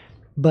this.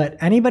 But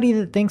anybody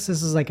that thinks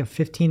this is like a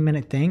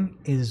 15-minute thing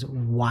is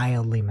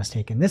wildly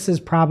mistaken. This is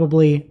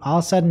probably,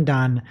 all said and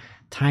done,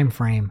 time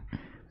frame,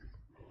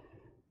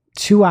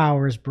 2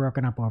 hours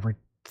broken up over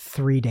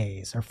 3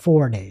 days or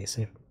 4 days.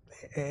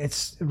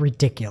 It's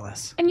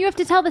ridiculous. And you have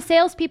to tell the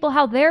salespeople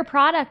how their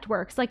product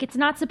works. Like, it's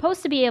not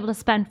supposed to be able to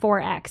spend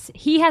 4x.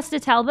 He has to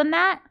tell them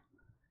that.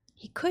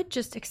 He could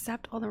just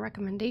accept all the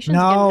recommendations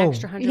and get an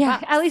extra $100.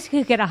 Yeah, at least he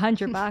could get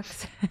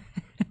 $100.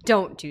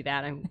 Don't do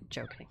that. I'm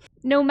joking.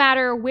 No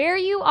matter where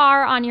you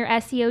are on your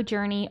SEO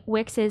journey,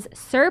 Wix's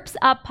SERPs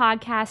Up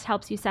podcast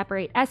helps you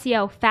separate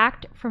SEO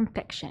fact from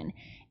fiction.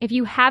 If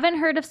you haven't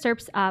heard of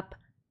SERPs Up,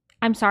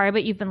 I'm sorry,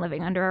 but you've been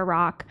living under a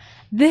rock.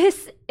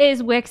 This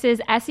is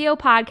Wix's SEO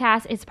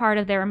podcast. It's part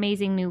of their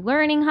amazing new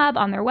learning hub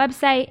on their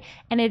website,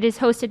 and it is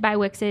hosted by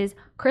Wix's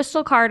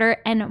Crystal Carter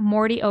and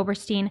Morty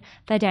Oberstein,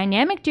 the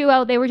dynamic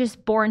duo. They were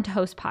just born to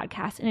host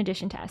podcasts in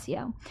addition to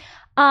SEO.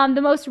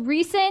 The most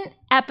recent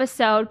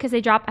episode, because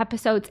they drop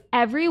episodes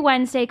every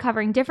Wednesday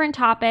covering different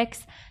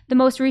topics. The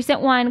most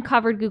recent one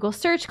covered Google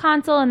Search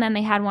Console, and then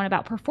they had one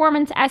about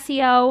performance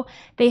SEO.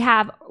 They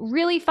have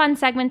really fun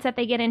segments that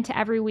they get into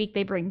every week.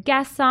 They bring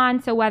guests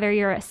on. So whether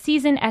you're a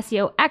seasoned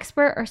SEO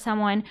expert or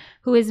someone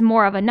who is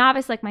more of a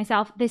novice like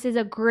myself, this is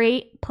a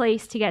great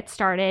place to get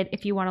started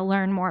if you want to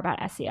learn more about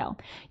SEO.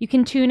 You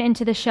can tune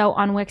into the show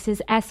on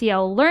Wix's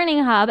SEO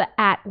Learning Hub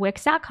at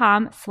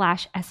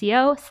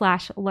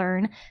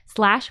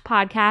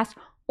wix.com/SEO/learn/podcast,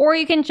 or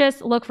you can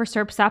just look for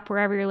SERPs Up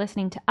wherever you're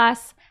listening to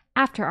us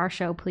after our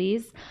show,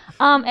 please.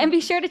 And be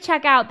sure to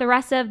check out the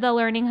rest of the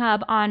Learning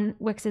Hub on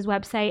Wix's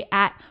website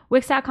at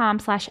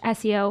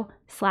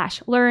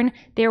wix.com/SEO/learn.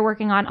 They're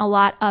working on a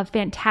lot of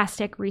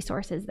fantastic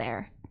resources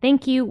there.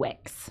 Thank you,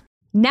 Wix.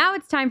 Now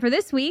it's time for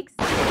this week's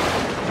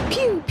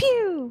Pew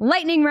Pew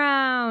Lightning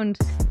Round.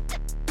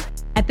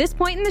 At this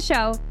point in the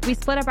show, we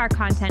split up our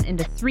content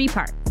into 3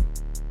 parts: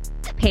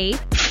 paid,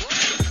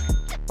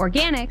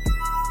 organic,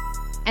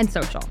 and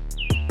social.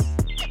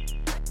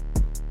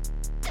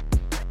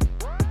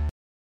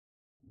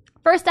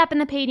 First up in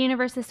the paid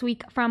universe this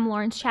week from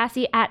Lawrence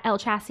Chassie at L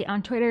Chassie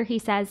on Twitter. He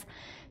says,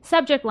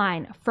 subject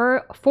line,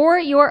 for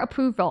your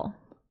approval.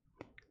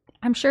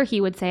 I'm sure he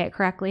would say it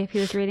correctly if he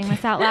was reading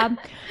this out loud.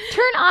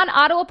 Turn on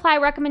auto-apply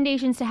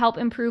recommendations to help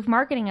improve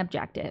marketing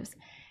objectives.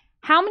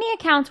 How many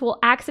accounts will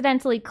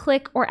accidentally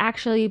click or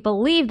actually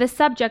believe the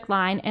subject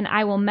line and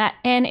it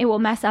will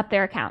mess up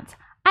their accounts?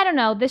 I don't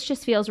know. This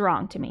just feels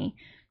wrong to me.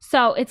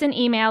 So it's an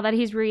email that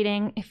he's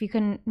reading, if you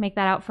can make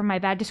that out from my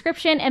bad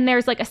description. And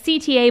there's like a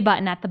CTA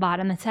button at the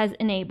bottom that says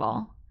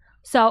enable.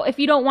 So if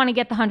you don't want to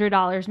get the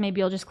 $100,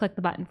 maybe you'll just click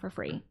the button for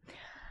free.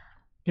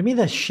 Give me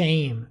the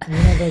shame. You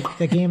know,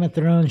 the Game of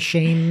Thrones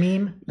shame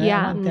meme?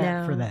 Yeah, I want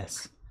that for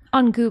this.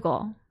 On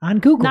Google. On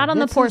Google. Not on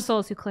the poor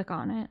souls who click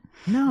on it.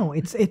 No,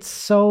 it's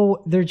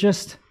so, they're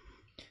just...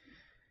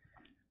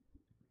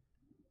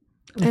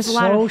 There's it's a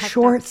lot so of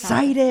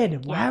short-sighted. Yeah.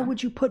 Why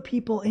would you put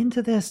people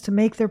into this to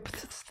make their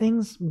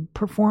things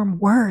perform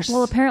worse?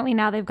 Well, apparently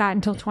now they've got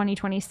until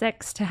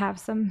 2026 to have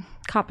some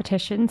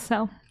competition,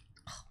 so.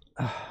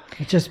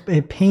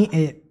 It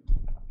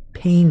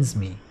pains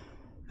me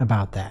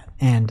about that.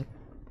 And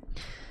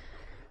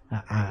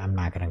I'm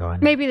not going to go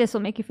into Maybe this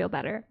will make you feel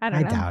better. I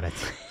don't know. I doubt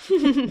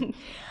it.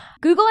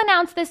 Google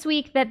announced this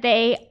week that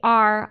they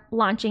are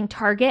launching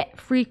target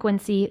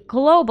frequency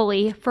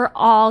globally for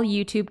all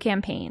YouTube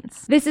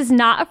campaigns. This is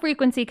not a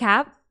frequency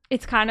cap.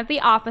 It's kind of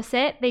the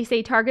opposite. They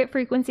say target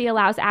frequency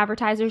allows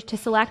advertisers to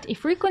select a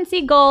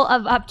frequency goal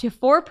of up to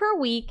 4 per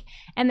week,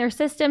 and their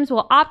systems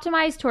will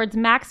optimize towards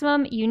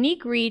maximum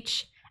unique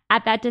reach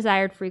at that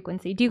desired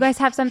frequency. Do you guys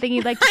have something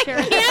you'd like to share?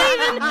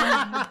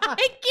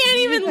 I can't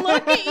even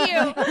look at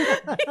you.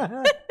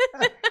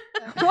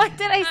 What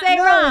did I say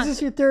No, wrong? this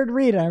is your third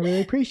read. I really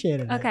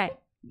appreciated it. Okay.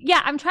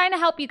 Yeah, I'm trying to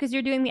help you because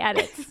you're doing the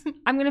edits.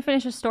 I'm going to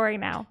finish a story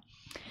now.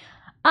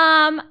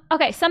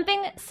 Okay,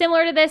 something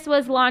similar to this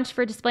was launched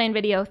for Display and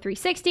Video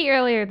 360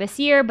 earlier this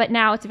year, but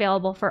now it's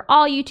available for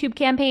all YouTube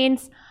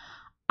campaigns.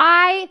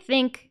 I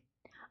think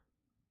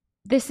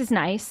this is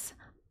nice.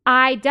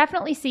 I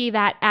definitely see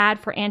that ad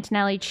for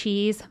Antonelli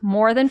cheese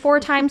more than 4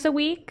 times a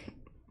week.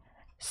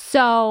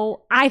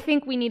 So I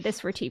think we need this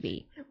for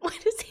TV.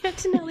 What is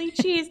Antonelli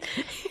cheese?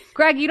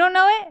 Greg, you don't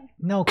know it?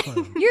 No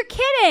clue. You're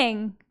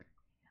kidding.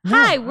 No,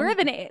 Hi, we're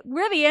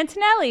the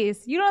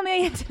Antonellis. You don't know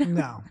the Antonellis.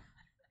 No.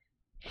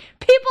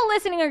 People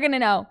listening are going to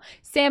know.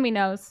 Sammy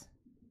knows.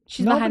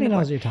 She's behind Nobody the knows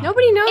board. what you're talking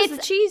Nobody knows It's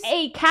the cheese.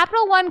 a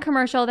Capital One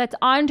commercial that's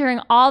on during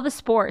all the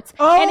sports.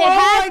 Oh, and it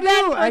has I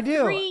been do. for I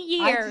do. 3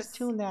 I years. just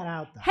tuned that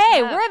out, though.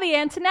 Hey, we're the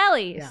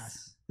Antonellis.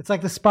 Yes. It's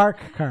like the Spark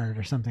card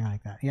or something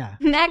like that. Yeah.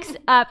 Next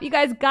up, you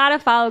guys gotta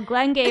follow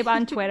Glenn Gabe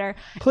on Twitter.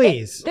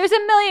 Please. There's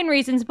a million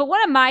reasons, but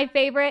one of my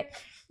favorite,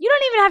 you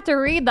don't even have to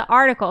read the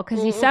article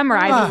because he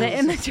summarizes it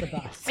in the tweet.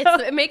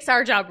 It makes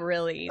our job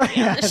really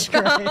easy on the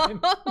show.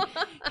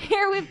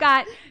 Here we've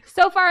got,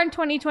 so far in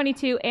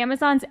 2022,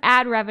 Amazon's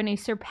ad revenue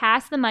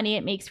surpassed the money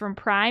it makes from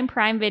Prime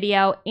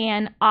Video,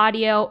 and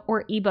audio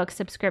or ebook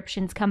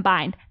subscriptions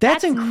combined.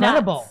 That's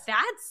incredible. nuts.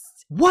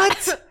 That's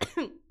What?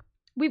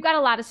 We've got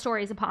a lot of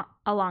stories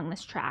along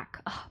this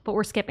track, but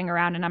we're skipping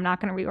around and I'm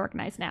not going to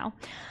reorganize now.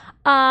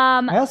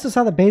 I also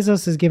saw that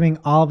Bezos is giving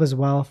all of his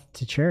wealth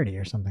to charity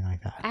or something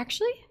like that.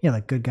 actually. Yeah,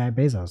 like good guy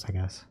Bezos, I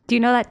guess. Do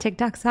you know that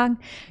TikTok song?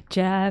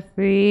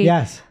 Jeffrey.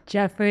 Yes.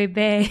 Jeffrey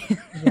Bay.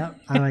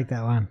 Yep. I like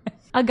that one.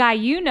 A guy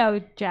you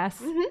know,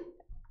 Jess.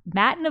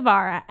 Matt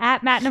Navarra,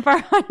 at Matt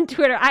Navarra on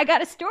Twitter. I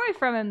got a story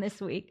from him this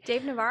week.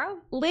 Dave Navarro?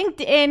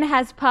 LinkedIn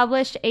has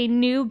published a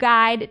new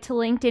guide to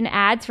LinkedIn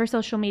ads for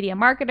social media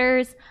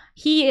marketers.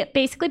 He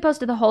basically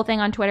posted the whole thing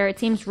on Twitter. It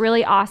seems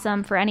really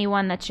awesome for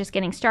anyone that's just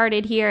getting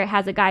started here. It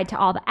has a guide to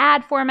all the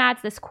ad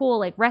formats, this cool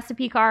like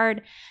recipe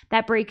card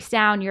that breaks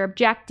down your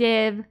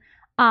objective,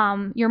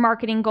 your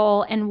marketing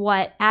goal, and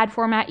what ad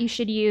format you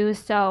should use.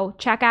 So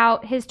check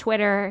out his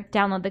Twitter,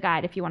 download the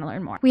guide if you want to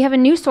learn more. We have a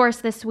new source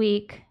this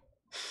week.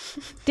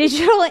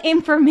 Digital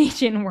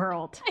Information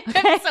World. I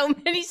have so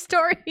many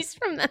stories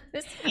from them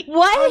this week.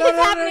 What is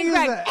no, happening, use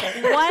Greg?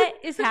 that. What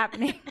is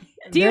happening?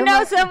 Do you They're know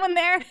my- someone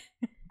there?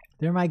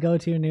 They're my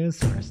go-to news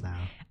source now.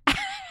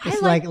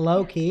 It's like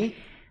low-key,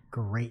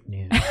 great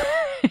news.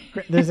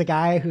 There's a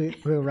guy who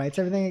writes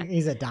everything.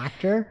 He's a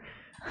doctor.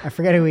 I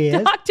forget who he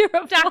is. Doctor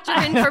of Doctor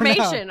What?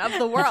 information of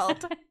the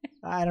world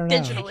I don't know.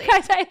 digitally.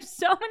 Guys, I have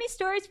so many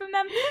stories from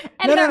them,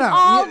 and No, no, they're no.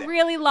 all You-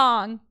 really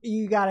long.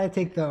 You got to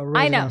take the original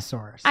I know.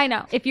 source. I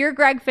know. If you're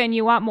Greg Finn,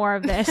 you want more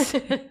of this.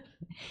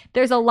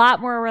 There's a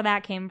lot more where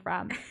that came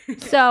from.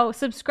 So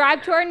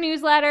subscribe to our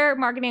newsletter,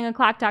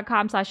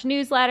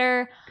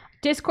 marketingoclock.com/newsletter.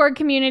 Discord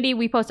community,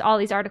 we post all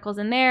these articles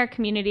in there,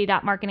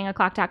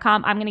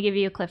 community.marketingoclock.com. I'm going to give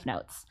you Cliff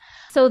Notes.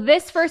 So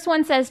this first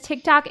one says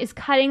TikTok is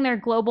cutting their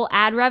global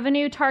ad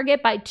revenue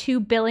target by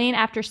 $2 billion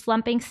after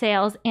slumping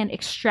sales and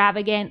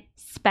extravagant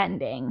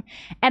spending.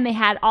 And they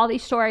had all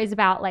these stories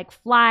about like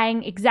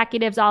flying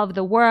executives all over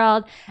the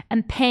world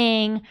and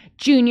paying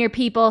junior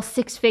people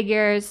 6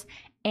 figures.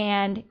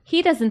 And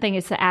he doesn't think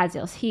it's the ad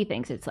sales. He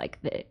thinks it's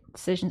like the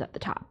decisions at the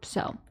top.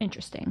 So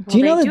interesting. Do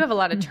you know They that- do have a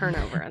lot of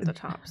turnover at the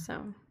top, so.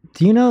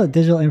 Do you know that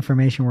Digital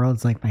Information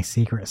World's like my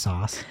secret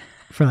sauce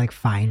for like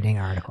finding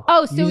articles?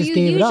 Oh, so just you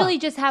gave it up. usually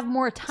just have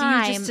more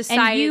time and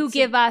decided you to-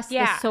 give us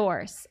yeah. the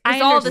source.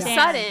 Because I all of a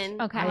understand.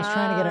 sudden- Okay. I was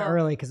trying to get it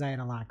early because I had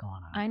a lot going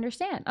on. I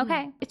understand.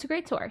 Okay. It's a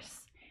great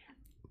source.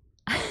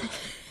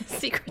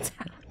 Secrets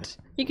out.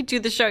 You could do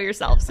the show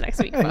yourselves next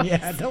week, folks.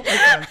 Yeah, don't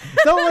listen.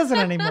 Don't listen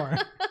anymore.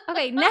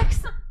 Okay,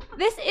 next.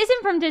 This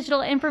isn't from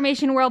Digital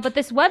Information World, but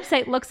this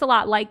website looks a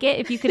lot like it.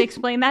 If you could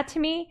explain that to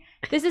me.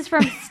 This is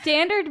from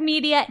Standard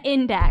Media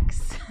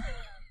Index.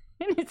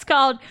 And it's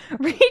called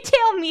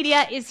Retail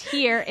Media is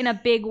Here in a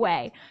Big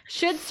Way.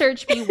 Should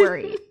search be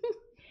worried?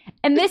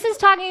 And this is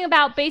talking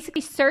about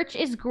basically search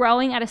is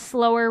growing at a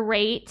slower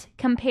rate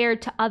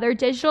compared to other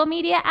digital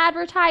media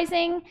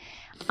advertising.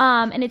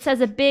 And it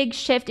says a big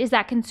shift is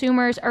that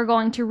consumers are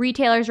going to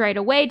retailers right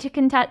away to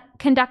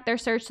conduct their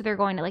search. So they're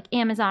going to like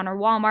Amazon or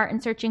Walmart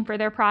and searching for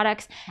their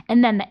products.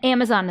 And then the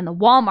Amazon and the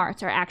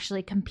Walmarts are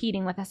actually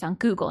competing with us on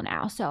Google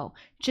now. So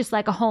just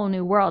like a whole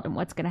new world and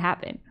what's going to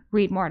happen.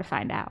 Read more to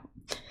find out.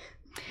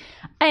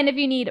 And if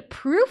you need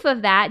proof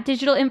of that,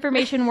 Digital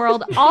Information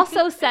World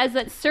also says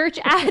that search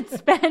ad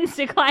spends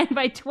declined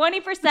by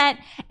 20%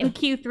 in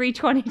Q3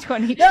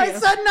 2022. I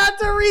said not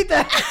to read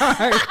that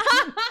part.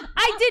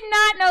 I did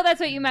not know that's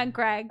what you meant,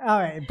 Greg. All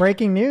right,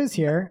 breaking news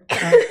here.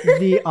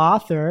 The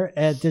author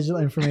at Digital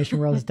Information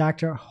World is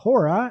Dr.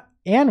 Hora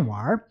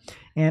Anwar.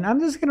 And I'm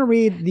just going to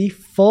read the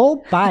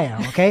full bio,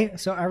 okay?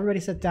 So everybody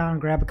sit down,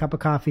 grab a cup of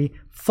coffee.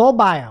 Full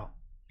bio.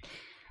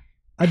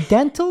 A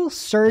dental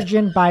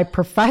surgeon by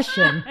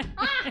profession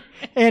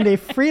and a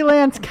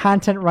freelance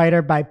content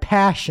writer by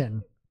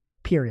passion,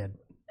 period.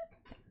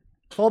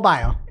 Full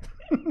bio.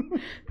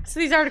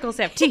 So these articles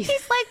have teeth.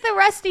 He's like the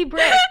rusty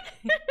brick.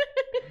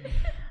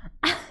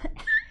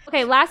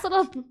 Okay, last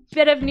little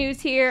bit of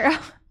news here.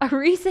 A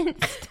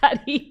recent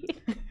study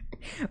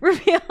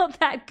revealed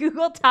that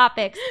Google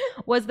Topics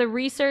was the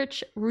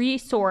research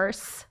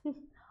resource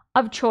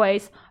of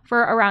choice for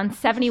around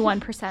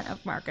 71%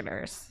 of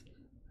marketers.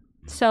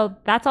 So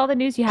that's all the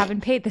news you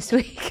haven't paid this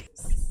week.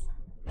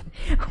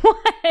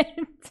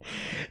 What?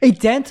 A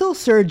dental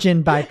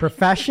surgeon by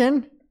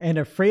profession and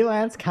a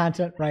freelance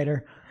content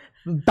writer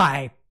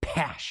by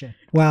passion.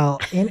 Well,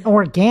 in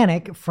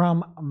organic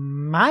from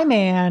my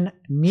man,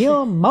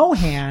 Neil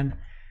Mohan,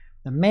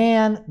 the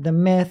man, the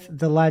myth,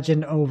 the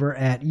legend over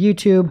at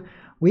YouTube.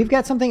 We've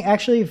got something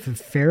actually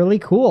fairly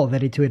cool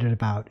that he tweeted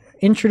about.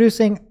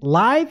 Introducing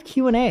Live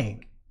Q&A,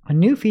 a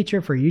new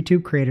feature for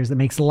YouTube creators that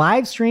makes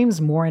live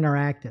streams more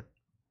interactive.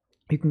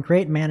 You can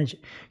create and manage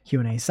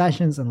Q&A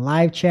sessions and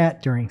live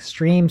chat during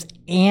streams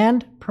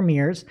and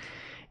premieres.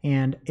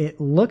 And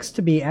it looks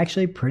to be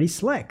actually pretty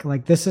slick.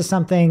 Like, this is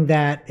something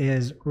that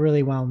is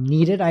really well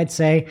needed, I'd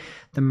say.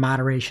 The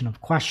moderation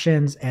of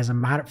questions as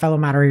a fellow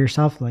moderator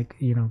yourself, like,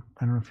 I don't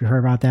know if you heard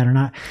about that or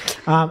not.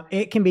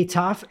 It can be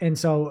tough. And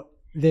so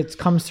this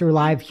comes through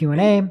live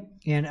Q&A,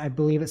 and I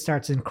believe it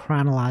starts in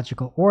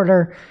chronological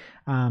order.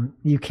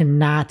 You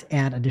cannot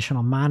add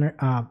additional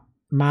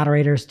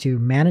moderators to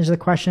manage the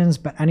questions,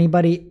 but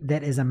anybody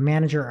that is a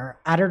manager or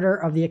editor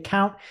of the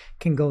account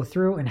can go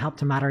through and help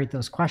to moderate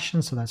those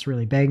questions. So that's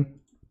really big.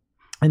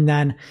 And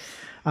then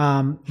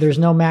there's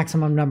no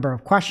maximum number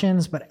of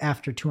questions, but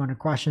after 200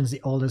 questions,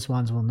 the oldest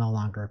ones will no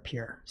longer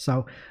appear.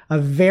 So a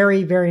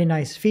very, very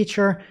nice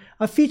feature,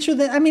 a feature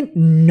that,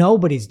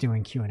 nobody's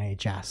doing Q&A,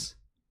 Jess.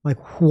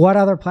 Like, what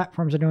other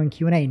platforms are doing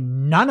Q&A?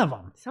 None of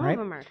them. Some right? of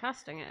them are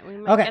testing it. We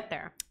might get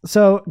there.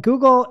 So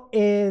Google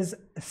is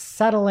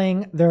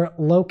settling their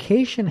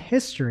location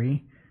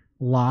history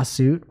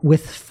lawsuit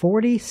with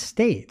 40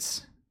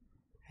 states.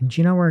 And do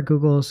you know where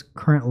Google's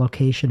current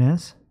location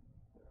is?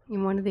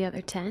 In one of the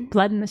other 10?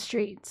 Blood in the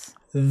streets.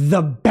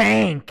 The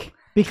bank.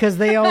 Because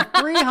they owe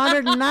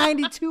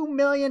 $392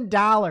 million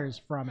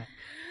from it.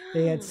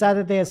 They had said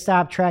that they had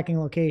stopped tracking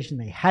location.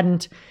 They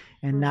hadn't.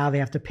 And now they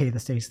have to pay the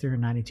states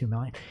 $392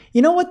 million.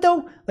 You know what,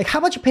 though? Like, how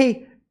about you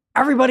pay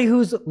everybody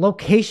whose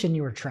location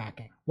you were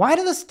tracking? Why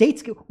do the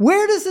states go?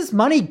 Where does this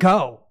money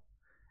go?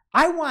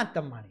 I want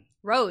the money.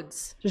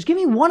 Roads. Just give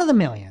me one of the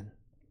million.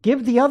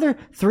 Give the other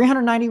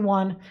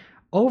 391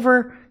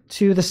 over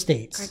to the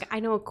states. Greg,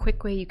 I know a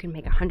quick way you can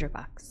make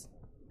 $100.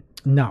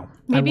 No.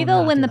 Maybe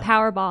they'll win the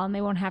Powerball and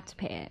they won't have to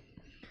pay it.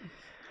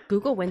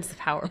 Google wins the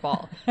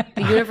Powerball.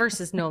 The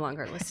universe is no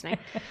longer listening.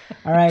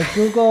 All right.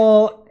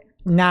 Google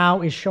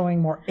now is showing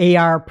more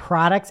AR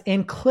products,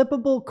 and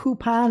clippable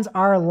coupons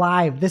are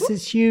live. This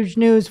is huge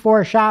news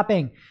for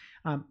shopping.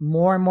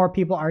 More and more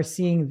people are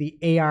seeing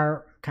the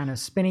AR kind of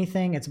spinny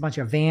thing. It's a bunch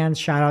of vans.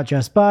 Shout out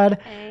Just Bud.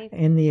 Hey.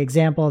 In the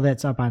example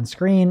that's up on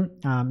screen,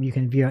 you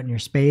can view it in your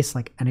space.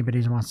 Like, anybody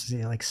who wants to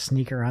see like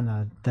sneaker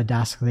on the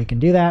desk, they can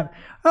do that.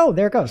 Oh,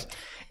 there it goes.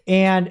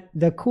 And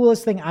the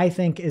coolest thing I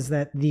think is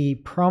that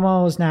the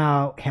promos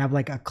now have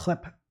like a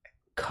clip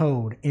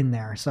code in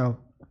there. So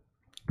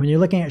when you're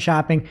looking at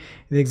shopping,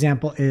 the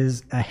example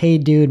is a Hey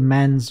Dude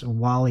men's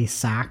Wally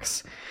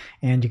socks,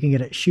 and you can get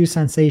a Shoe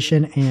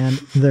Sensation, and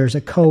there's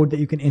a code that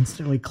you can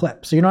instantly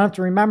clip. So you don't have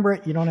to remember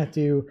it. You don't have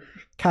to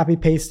copy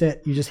paste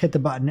it. You just hit the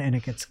button and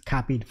it gets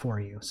copied for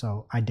you.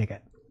 So I dig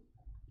it.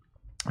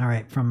 All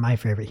right, from my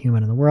favorite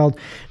human in the world,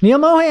 Neil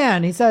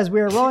Mohan. He says, we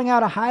are rolling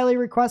out a highly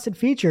requested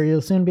feature.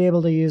 You'll soon be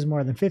able to use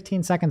more than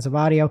 15 seconds of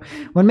audio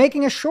when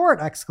making a short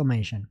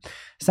exclamation.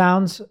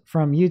 Sounds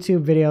from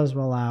YouTube videos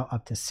will allow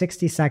up to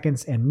 60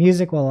 seconds, and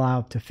music will allow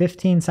up to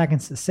 15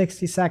 seconds to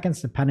 60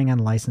 seconds, depending on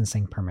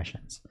licensing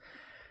permissions.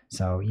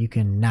 So you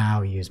can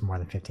now use more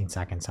than 15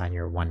 seconds on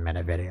your 1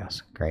 minute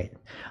videos. Great.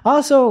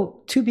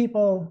 Also, 2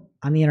 people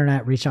on the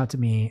internet reached out to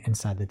me and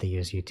said that they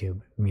use YouTube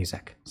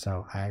music.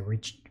 So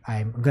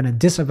I'm going to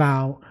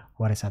disavow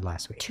what I said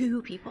last week.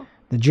 2 people.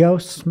 The Joe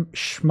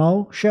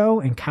Schmo Show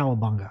and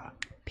Cowabunga.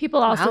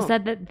 People also Wow.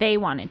 said that they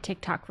wanted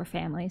TikTok for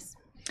families.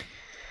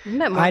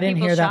 I didn't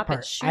hear that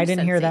part. I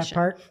didn't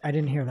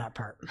hear that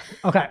part.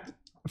 Okay.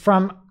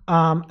 From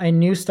a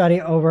new study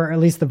over, at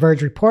least The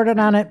Verge reported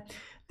on it,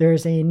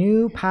 there's a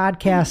new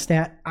podcast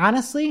that,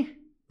 honestly,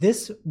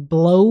 this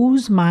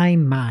blows my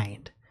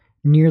mind.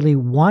 Nearly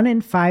 1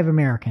 in 5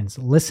 Americans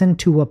listen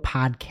to a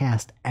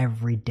podcast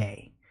every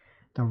day.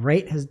 The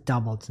rate has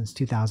doubled since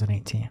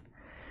 2018.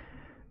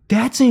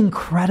 That's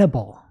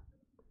incredible.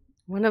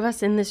 One of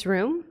us in this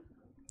room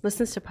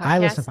listens to podcasts I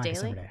listen to podcasts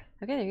daily. every day.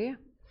 Okay, there you go.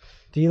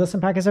 Do you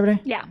listen to podcasts every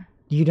day? Yeah.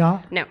 You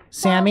don't? No,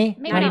 Sammy,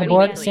 maybe on not the even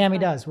board? weekly. Sammy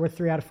does. We're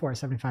 3 out of 4,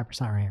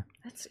 75% right here.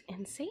 that's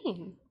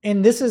insane.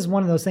 And this is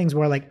one of those things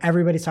where like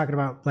everybody's talking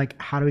about like,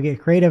 how do we get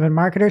creative and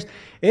marketers?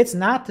 It's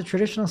not the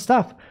traditional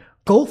stuff.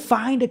 Go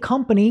find a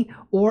company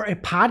or a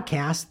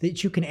podcast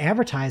that you can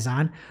advertise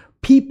on.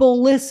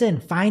 People listen.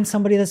 Find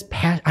somebody that's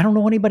I don't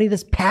know anybody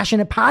that's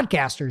passionate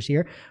podcasters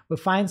here, but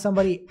find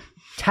somebody,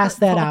 test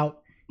that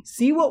out,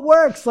 see what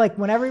works. Like,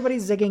 when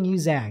everybody's zigging, you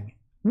zag.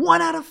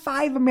 1 out of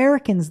 5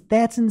 Americans.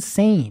 That's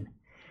insane.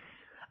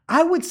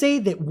 I would say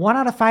that 1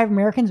 out of 5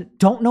 Americans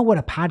don't know what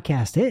a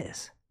podcast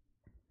is.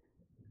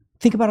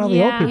 Think about all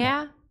the old people.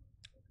 Yeah.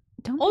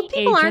 Don't Old be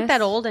people aren't ageist.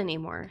 that old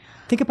anymore.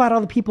 Think about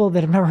all the people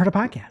that have never heard of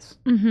podcasts.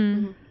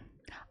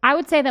 I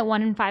would say that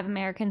 1 in 5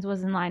 Americans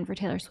was in line for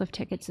Taylor Swift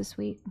tickets this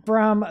week.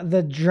 From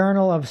the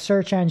Journal of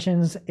Search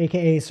Engines,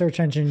 aka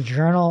Search Engine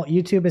Journal,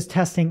 YouTube is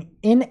testing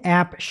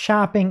in-app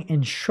shopping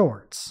in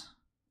Shorts.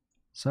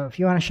 So if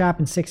you want to shop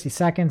in 60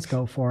 seconds,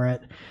 go for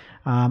it.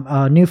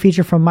 A new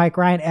feature from Mike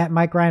Ryan at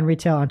Mike Ryan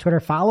Retail on Twitter.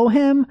 Follow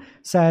him.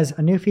 Says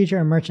a new feature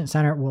in Merchant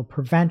Center will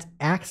prevent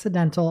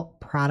accidental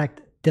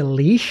product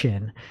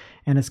deletion,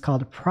 and it's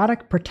called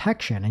product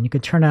protection. And you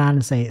can turn it on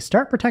and say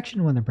start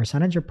protection when the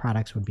percentage of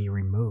products would be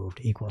removed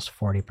equals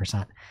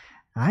 40%.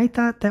 I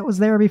thought that was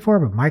there before,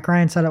 but Mike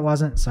Ryan said it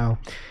wasn't, so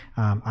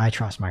I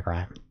trust Mike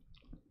Ryan.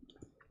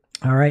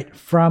 All right,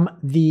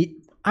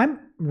 I'm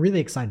really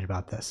excited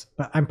about this,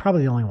 but I'm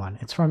probably the only one.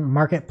 It's from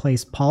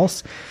Marketplace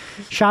Pulse.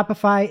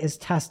 Shopify is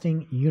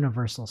testing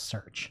universal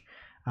search.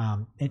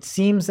 It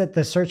seems that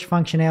the search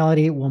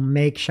functionality will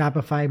make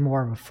Shopify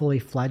more of a fully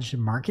fledged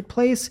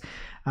marketplace.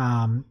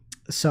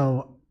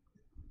 So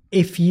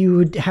if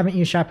you haven't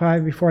used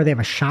Shopify before, they have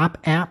a shop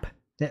app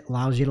that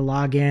allows you to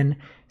log in,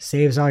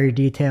 saves all your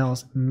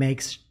details,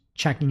 makes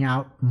checking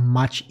out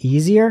much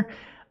easier.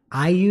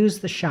 I use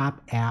the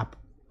shop app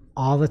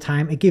all the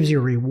time. It gives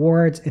you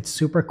rewards. It's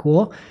super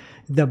cool.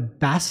 The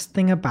best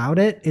thing about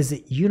it is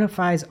it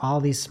unifies all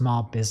these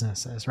small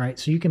businesses, right?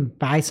 So you can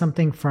buy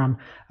something from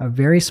a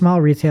very small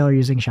retailer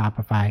using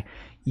Shopify.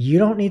 You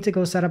don't need to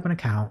go set up an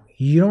account.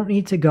 You don't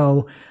need to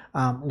go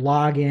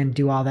log in,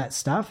 do all that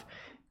stuff.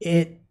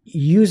 It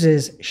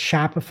uses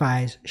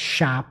Shopify's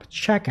shop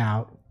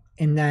checkout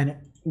and then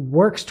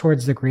works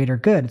towards the greater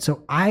good.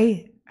 So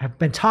I have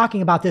been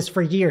talking about this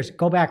for years.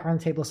 Go back, run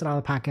the table, listen to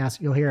all the podcasts,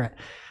 you'll hear it.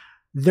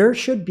 There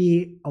should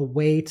be a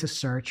way to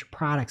search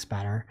products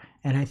better.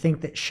 And I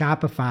think that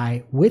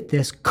Shopify with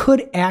this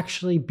could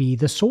actually be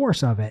the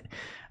source of it.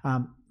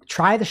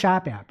 Try the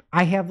shop app.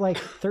 I have like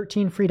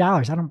 $13 free.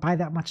 I don't buy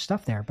that much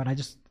stuff there, but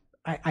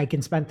I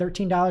can spend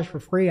 $13 for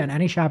free on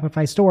any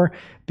Shopify store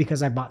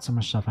because I bought so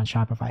much stuff on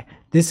Shopify.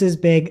 This is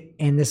big,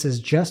 and this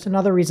is just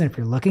another reason if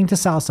you're looking to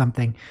sell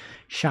something,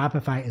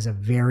 Shopify is a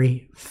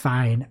very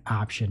fine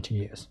option to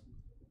use.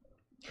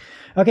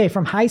 Okay,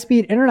 from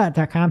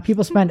highspeedinternet.com,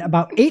 people spend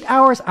about 8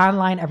 hours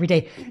online every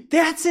day.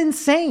 That's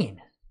insane.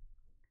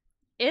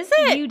 Is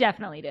it? You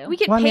definitely do. We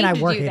get Well, I paid mean, I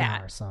to work do 8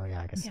 that. hours, so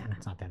yeah, I guess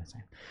it's not that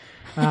insane.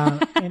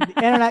 And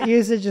internet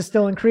usage is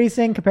still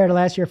increasing compared to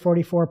last year.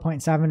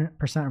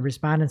 44.7% of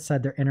respondents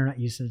said their internet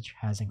usage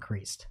has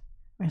increased.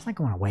 I mean, it's not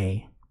going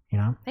away, you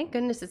know? Thank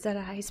goodness it's at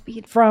a high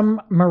speed.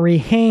 From Marie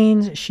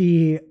Haynes,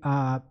 she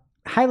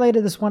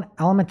highlighted this one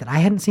element that I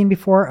hadn't seen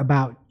before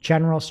about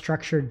general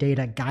structured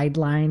data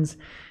guidelines.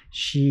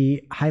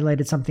 She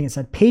highlighted something that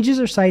said pages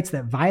or sites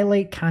that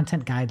violate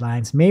content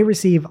guidelines may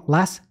receive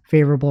less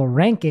favorable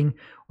ranking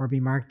or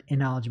be marked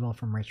ineligible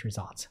from rich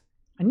results.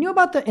 I knew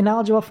about the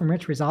ineligible from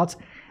rich results.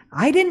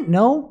 I didn't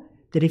know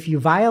that if you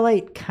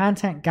violate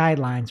content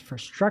guidelines for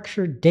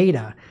structured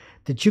data,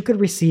 that you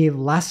could receive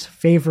less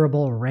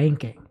favorable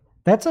ranking.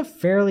 That's a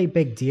fairly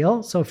big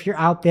deal. So if you're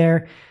out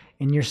there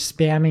and you're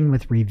spamming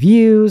with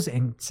reviews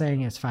and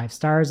saying it's 5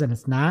 stars and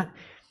it's not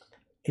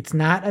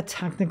a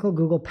technical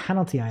Google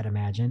penalty, I'd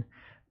imagine,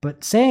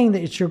 but saying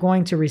that you're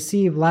going to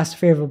receive less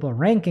favorable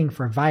ranking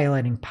for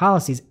violating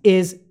policies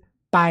is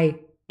by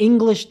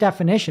English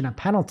definition a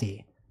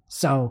penalty.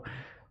 So,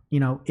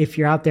 you know, if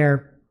you're out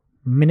there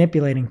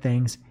manipulating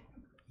things,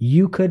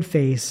 you could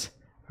face,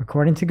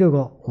 according to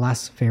Google,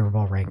 less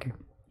favorable ranking.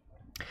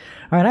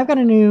 All right, I've got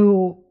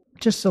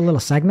just a little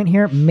segment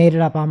here. Made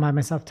it up all by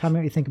myself. Tell me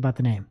what you think about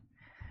the name.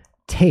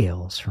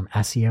 Tales from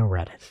SEO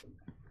Reddit.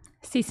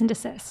 Cease and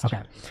desist.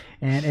 Okay.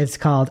 And it's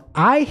called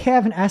I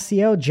Have an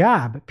SEO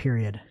Job,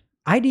 period.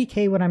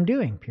 IDK what I'm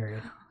doing,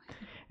 period.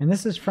 And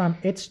this is from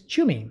It's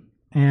Chumi.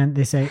 And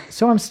they say,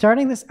 so I'm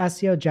starting this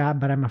SEO job,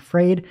 but I'm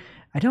afraid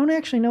I don't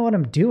actually know what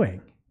I'm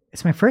doing.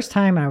 It's my first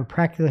time and I would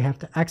practically have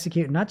to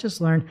execute, not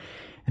just learn,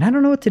 and I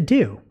don't know what to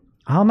do.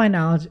 All my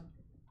knowledge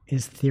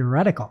is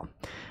theoretical.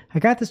 I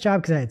got this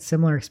job because I had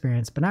similar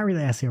experience, but not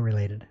really SEO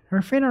related. I'm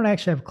afraid I don't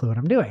actually have a clue what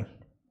I'm doing.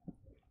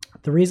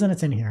 The reason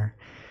it's in here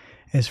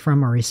is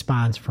from a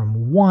response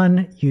from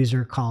one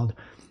user called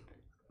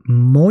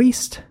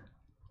Moist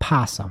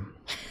Possum.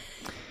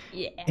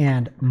 Yeah.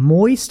 And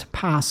Moist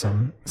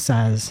Possum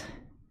says,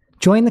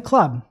 join the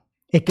club.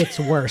 It gets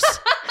worse.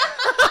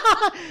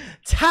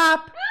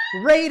 Top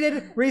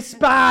rated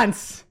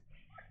response.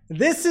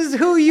 This is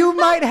who you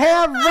might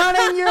have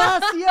running your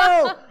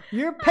SEO.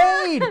 You're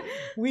paid.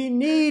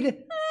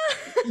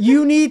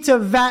 You need to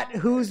vet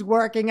who's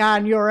working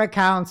on your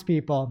accounts,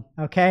 people.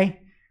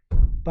 Okay.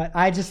 But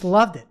I just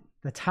loved it.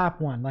 The top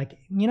one. Like,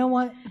 you know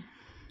what?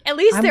 At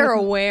least I'm they're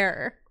looking-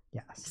 aware.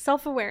 Yes.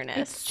 Self-awareness.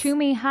 It's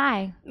Chumi.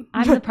 Hi.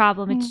 I'm the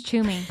problem. It's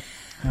Chumi.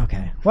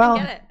 Okay. Well, I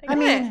get it. I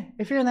mean,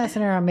 if you're in that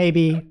scenario,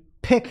 maybe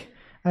pick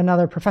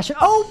another profession.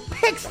 Oh,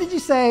 picks, did you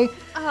say?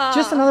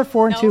 Just another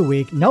 4-2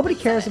 week. Nobody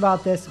cares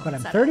about this, but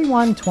I'm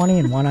 31, 20,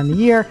 and 1 on the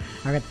year.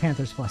 I got the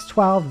Panthers plus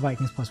 12, the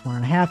Vikings plus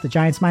 1.5, the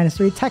Giants minus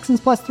 3, Texans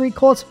plus 3,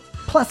 Colts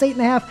plus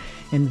 8.5,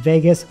 and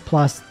Vegas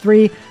plus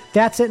 3.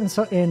 That's it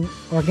in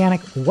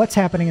organic. What's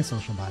happening in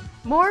social, bud?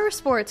 More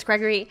sports,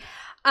 Gregory.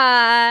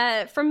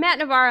 From Matt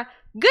Navarra.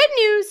 Good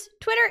news.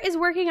 Twitter is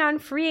working on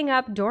freeing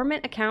up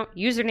dormant account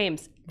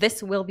usernames.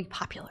 This will be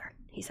popular,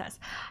 he says.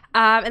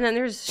 And then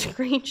there's a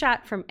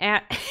screenshot from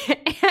at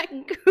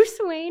Goose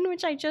Wayne,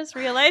 which I just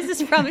realized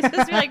is probably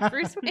supposed to be like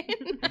Bruce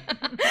Wayne.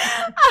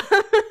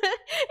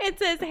 It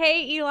says,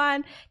 hey,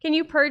 Elon, can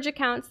you purge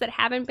accounts that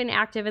haven't been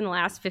active in the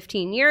last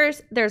 15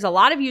 years? There's a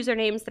lot of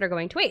usernames that are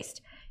going to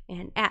waste.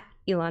 And at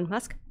Elon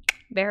Musk,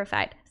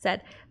 verified,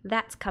 said,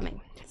 that's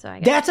coming. So I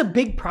guess that's a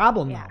big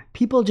problem, though.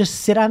 People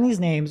just sit on these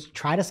names,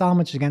 try to sell them,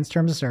 which is against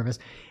terms of service.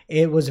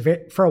 It was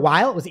for a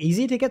while, it was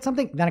easy to get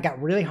something. Then it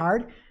got really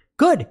hard.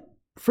 Good.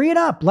 Free it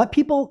up. Let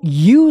people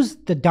use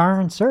the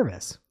darn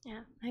service.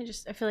 Yeah. I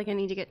feel like I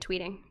need to get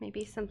tweeting.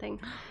 Maybe something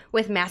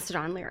with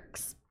Mastodon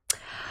lyrics.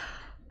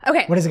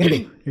 Okay. What is it going to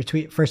be? Your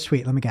first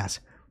tweet. Let me guess.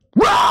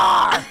 Roar!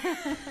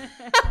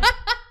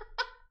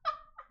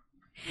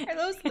 Are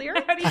those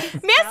lyrics?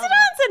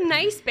 Mastodon's a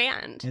nice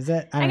band. Is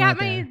it? I got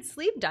my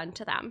sleeve done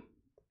to them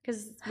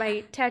because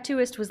my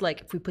tattooist was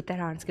like, if we put that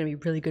on, it's going to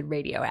be really good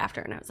radio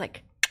after. And I was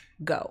like,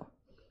 go.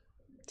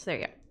 So there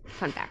you go.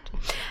 Fun fact.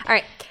 All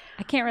right.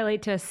 I can't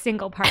relate to a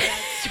single part of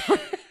that story.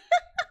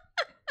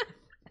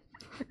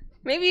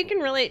 Maybe you can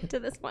relate to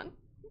this one.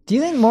 Do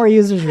you think more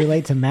users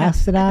relate to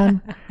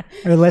Mastodon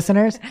or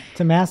listeners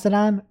to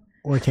Mastodon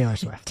or Taylor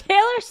Swift?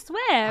 Taylor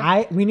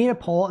Swift. We need a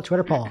poll, a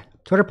Twitter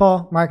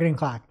poll, Marketing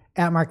Clock,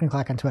 at Marketing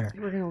Clock on Twitter.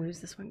 We're going to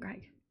lose this one,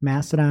 Greg.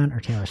 Mastodon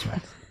or Taylor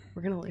Swift?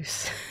 We're going to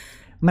lose.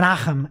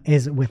 Menachem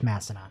is with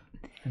Mastodon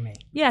for me.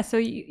 Yeah, so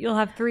you'll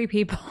have 3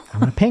 people.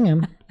 I'm going to ping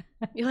him.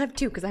 You'll have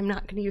 2 because I'm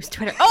not going to use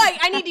Twitter. Oh,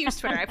 I need to use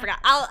Twitter. I forgot.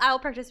 I'll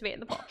participate in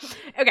the poll.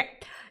 Okay.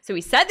 So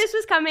we said this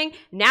was coming.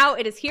 Now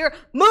it is here.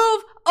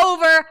 Move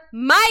over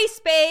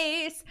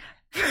MySpace.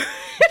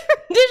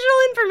 Digital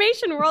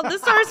information world, the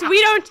source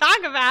we don't talk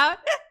about.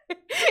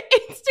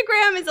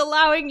 Instagram is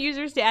allowing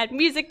users to add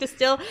music to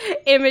still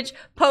image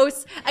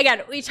posts.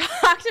 Again, we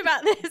talked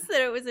about this,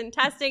 that it was in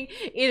testing.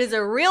 It is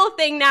a real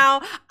thing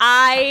now.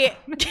 I'm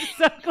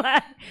so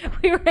glad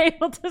we were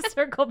able to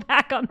circle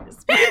back on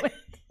this moment.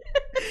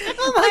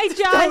 My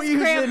jaw is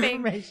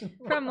cramping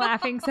from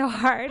laughing so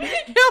hard.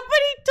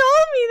 Nobody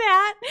told me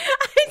that.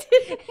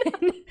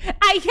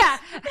 I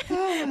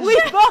didn't. We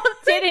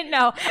both didn't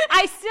know.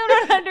 I still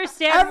don't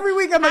understand. Every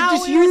week I'm like,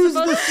 just use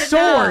the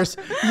source.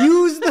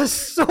 Use the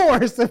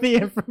source of the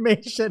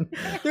information.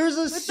 There's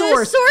a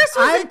source. The source was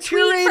I'm a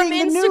tweet from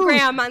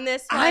Instagram on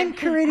this one. I'm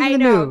curating the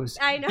news.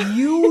 I know.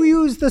 You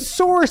use the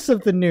source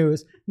of the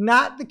news,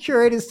 not the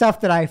curated stuff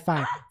that I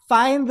find.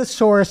 Find the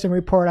source and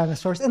report on the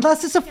source.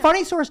 Unless it's a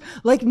funny source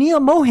like Neil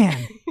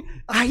Mohan.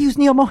 I use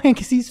Neil Mohan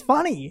because he's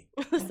funny.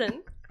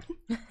 Listen,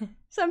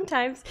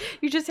 sometimes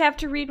you just have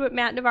to read what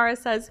Matt Navarro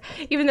says.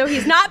 Even though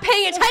he's not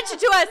paying attention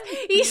to us,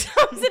 he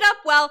sums it up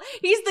well.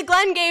 He's the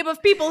Glenn Gabe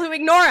of people who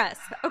ignore us,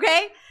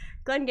 okay?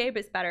 Glenn Gabe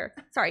is better.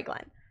 Sorry,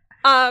 Glenn.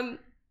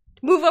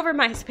 Move over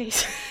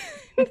MySpace.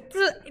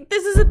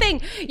 This is a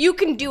thing. You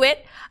can do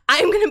it.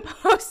 I'm going to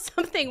post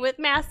something with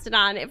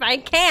Mastodon if I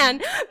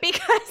can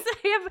because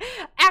I have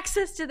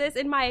access to this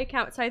in my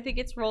account. So I think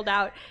it's rolled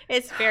out.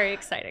 It's very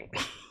exciting.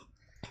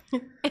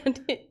 And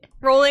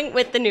rolling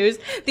with the news,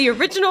 the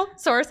original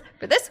source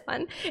for this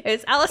one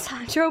is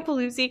Alessandro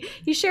Paluzzi.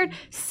 He shared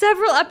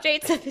several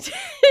updates that the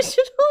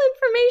digital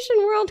information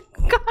world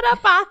caught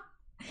up on.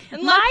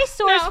 And my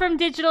source from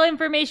Digital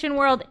Information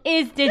World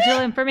is Digital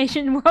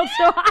Information World,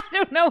 so I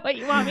don't know what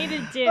you want me to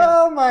do.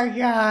 Oh my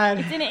God.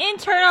 It's an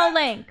internal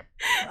link.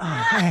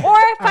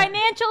 Or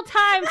Financial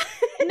Times,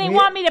 and they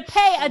want me to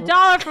pay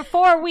 $1 for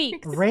 4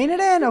 weeks. Rein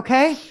it in,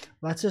 okay?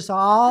 Let's just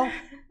all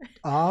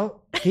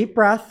deep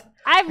breath.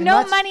 I have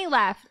no money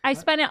left. I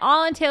spent it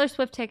all on Taylor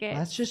Swift tickets.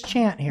 Let's just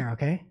chant here,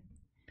 okay?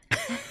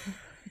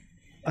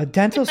 A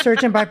dental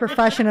surgeon by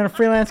profession and a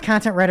freelance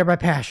content writer by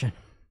passion.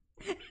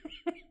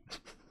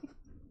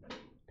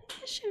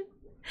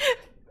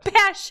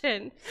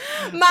 Passion.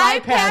 My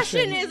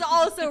passion is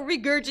also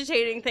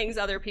regurgitating things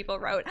other people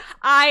wrote.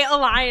 I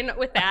align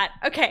with that.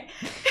 Okay.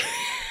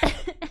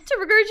 To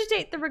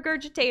regurgitate the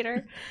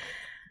regurgitator.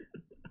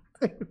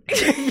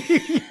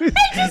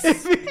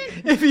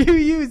 If you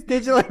use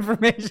Digital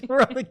Information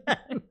World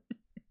again.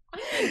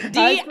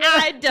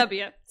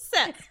 DIW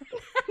says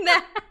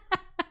that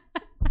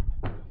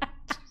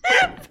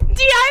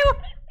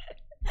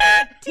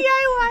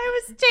DIY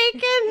was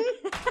taken.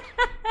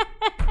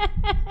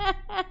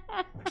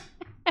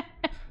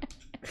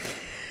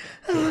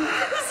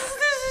 This is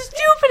the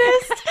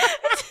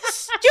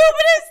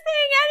stupidest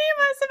thing any of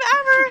us have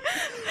ever.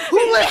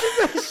 Who listens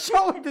to the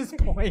show at this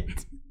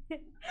point? 1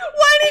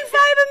 in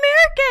 5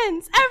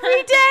 Americans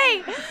every day.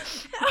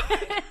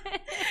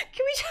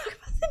 Can we talk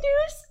about the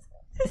news?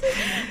 This is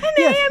an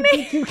AMA.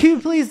 Can you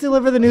please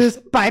deliver the news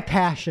by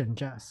passion,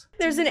 Jess?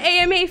 There's an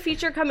AMA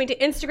feature coming to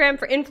Instagram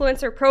for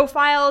influencer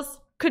profiles.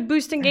 Could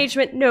boost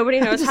engagement.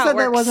 Nobody I knows just how said it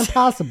works. that wasn't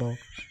possible.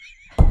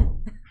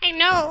 I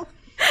know.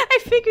 I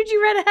figured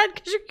you read ahead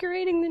because you're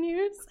curating the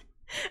news.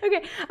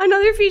 Okay,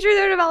 another feature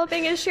they're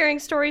developing is sharing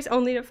stories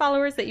only to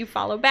followers that you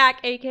follow back,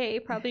 aka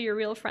probably your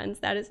real friends.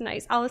 That is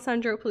nice.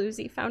 Alessandro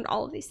Paluzzi found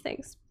all of these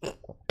things.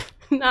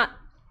 Not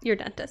your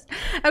dentist.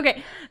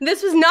 Okay,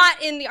 this was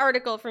not in the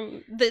article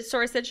from the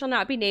source that shall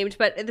not be named,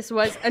 but this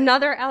was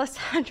another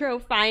Alessandro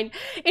find.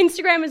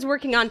 Instagram is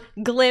working on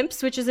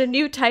Glimpse, which is a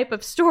new type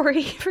of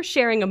story for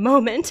sharing a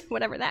moment,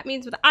 whatever that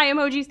means with eye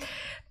emojis.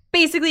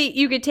 Basically,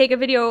 you could take a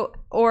video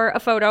or a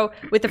photo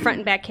with the front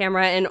and back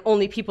camera, and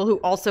only people who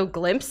also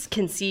glimpse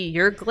can see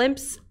your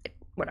glimpse.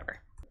 Whatever.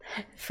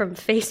 From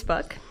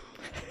Facebook.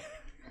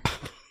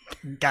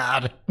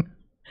 God.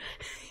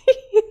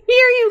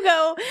 Here you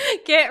go.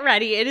 Get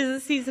ready. It is a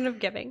season of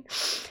giving.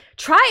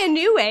 Try a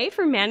new way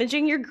for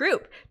managing your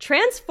group.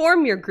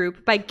 Transform your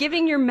group by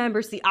giving your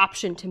members the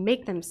option to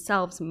make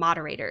themselves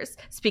moderators.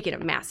 Speaking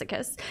of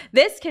masochists,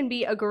 this can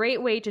be a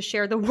great way to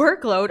share the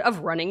workload of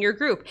running your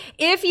group.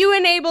 If you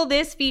enable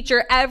this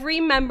feature, every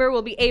member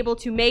will be able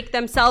to make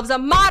themselves a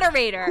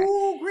moderator.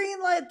 Cool,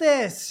 greenlight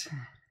this.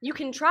 You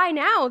can try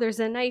now. There's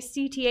a nice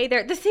CTA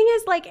there. The thing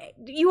is, like,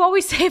 you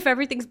always say if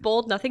everything's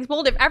bold, nothing's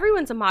bold. If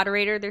everyone's a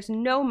moderator, there's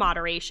no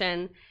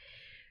moderation.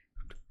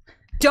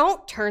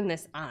 Don't turn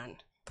this on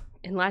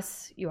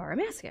unless you are a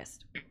masochist.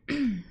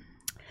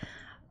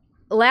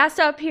 Last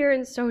up here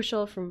in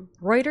social from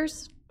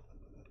Reuters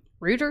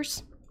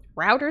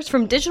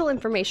from Digital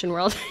Information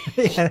World.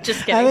 Yeah,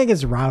 Just kidding. I think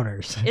it's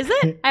routers. Is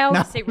it? I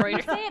always No. say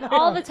Reuters. Say it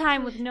all the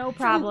time with no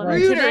problem.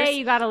 Reuters. Today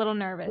you got a little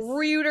nervous.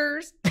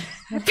 Reuters.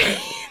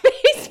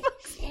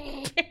 Facebook's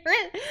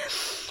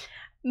parent.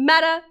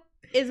 Meta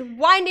is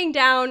winding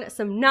down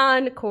some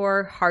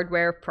non-core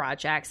hardware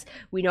projects.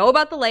 We know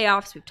about the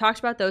layoffs. We've talked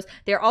about those.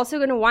 They're also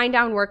going to wind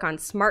down work on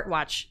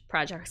smartwatch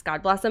projects.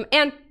 God bless them.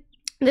 And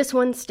this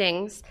one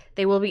stings.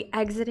 They will be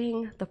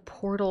exiting the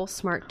Portal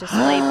smart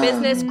display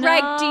business.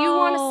 Greg, do you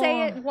want to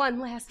say it one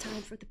last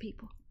time for the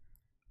people?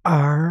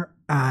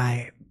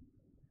 R.I.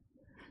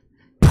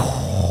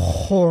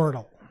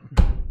 Portal.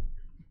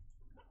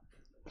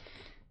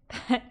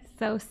 That's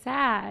so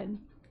sad.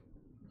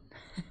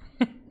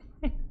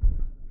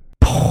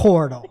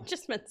 Portal.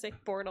 Just meant to say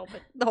Portal,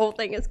 but the whole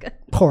thing is good.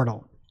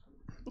 Portal.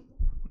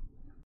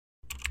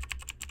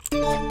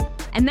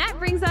 And that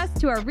brings us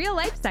to our real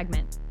life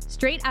segment.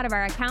 Straight out of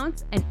our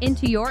accounts and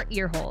into your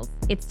ear holes.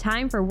 It's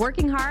time for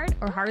Working Hard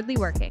or Hardly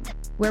Working,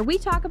 where we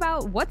talk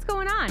about what's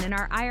going on in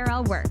our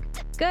IRL work,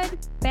 good,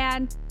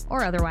 bad,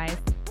 or otherwise.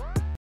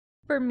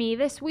 For me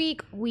this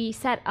week, we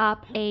set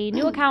up a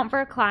new account for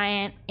a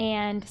client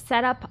and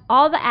set up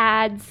all the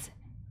ads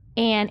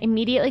and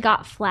immediately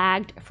got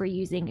flagged for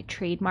using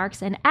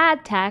trademarks and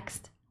ad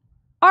text,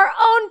 our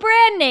own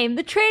brand name,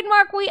 the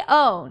trademark we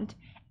owned.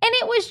 And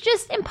it was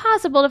just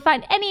impossible to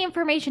find any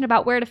information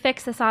about where to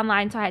fix this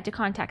online, so I had to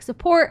contact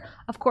support.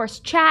 Of course,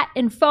 chat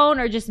and phone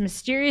are just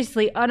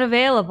mysteriously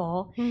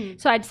unavailable.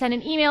 So I'd send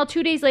an email.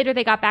 2 days later,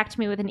 they got back to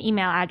me with an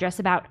email address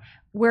about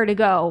where to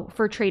go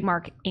for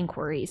trademark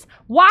inquiries.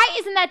 Why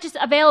isn't that just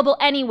available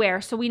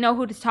anywhere so we know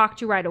who to talk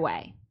to right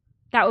away?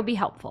 That would be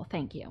helpful.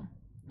 Thank you.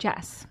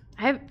 Jess.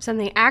 I have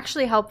something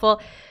actually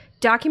helpful.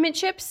 Document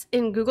chips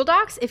in Google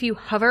Docs, if you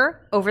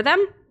hover over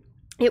them,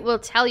 it will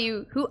tell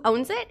you who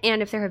owns it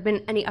and if there have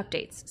been any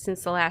updates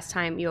since the last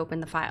time you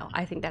opened the file.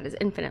 I think that is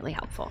infinitely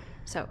helpful.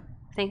 So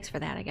thanks for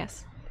that, I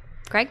guess.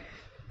 Greg?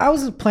 I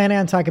was planning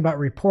on talking about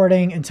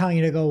reporting and telling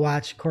you to go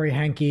watch Corey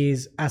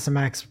Henke's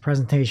SMX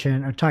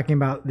presentation or talking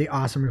about the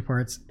awesome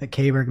reports that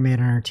K-Berg made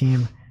on our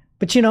team.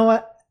 But you know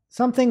what?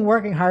 Something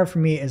working hard for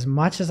me, as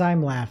much as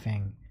I'm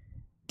laughing,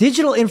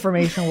 Digital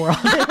Information World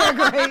is a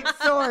great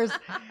source.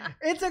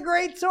 It's a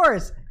great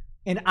source.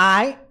 And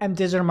I am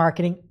digital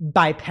marketing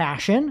by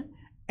passion.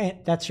 And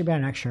that should be our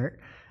next shirt.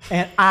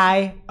 And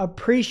I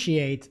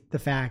appreciate the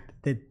fact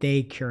that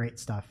they curate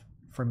stuff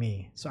for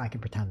me so I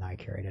can pretend that I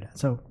curated it.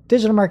 So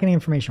Digital Marketing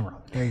Information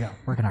World. There you go.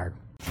 Working hard.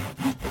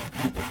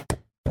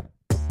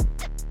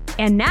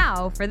 And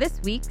now for this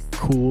week's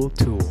Cool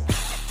Tool.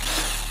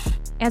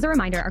 As a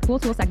reminder, our Cool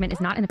Tool segment is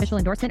not an official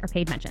endorsement or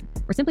paid mention.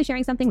 We're simply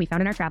sharing something we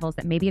found in our travels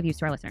that may be of use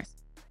to our listeners.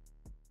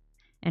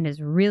 And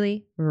is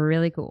really,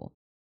 really cool.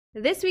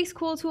 This week's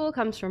cool tool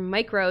comes from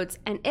Mike Rhodes,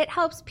 and it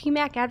helps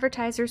PMAC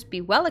advertisers be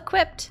well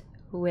equipped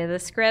with a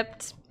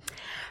script.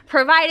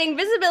 Providing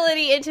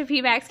visibility into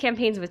PMAC's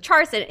campaigns with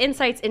charts and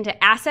insights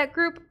into asset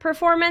group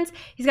performance.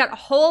 He's got a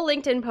whole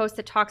LinkedIn post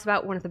that talks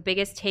about one of the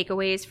biggest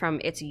takeaways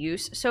from its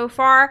use so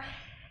far,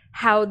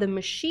 how the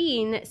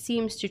machine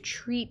seems to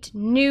treat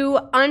new,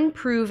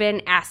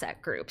 unproven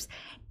asset groups,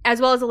 as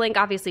well as a link,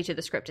 obviously, to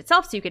the script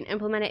itself, so you can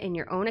implement it in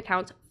your own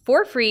accounts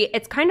for free.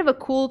 It's kind of a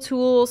cool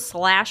tool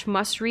 /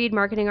 must-read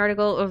marketing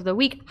article of the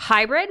week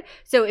hybrid.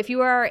 So if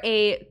you are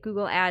a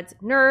Google Ads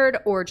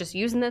nerd or just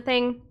using the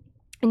thing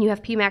and you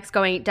have PMAX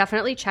going,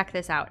 definitely check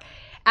this out.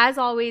 As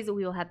always,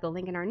 we will have the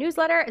link in our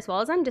newsletter as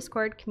well as on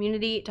Discord,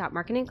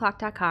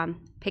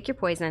 community.marketingclock.com. Pick your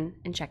poison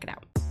and check it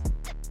out.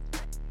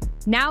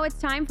 Now it's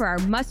time for our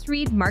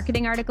must-read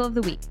marketing article of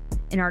the week.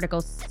 An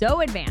article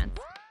so advanced,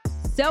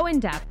 so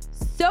in-depth,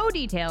 so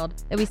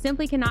detailed that we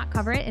simply cannot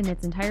cover it in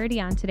its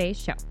entirety on today's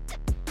show.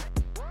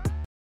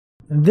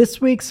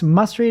 This week's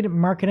must-read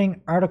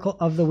marketing article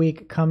of the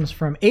week comes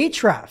from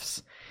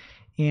Ahrefs.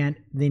 And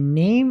the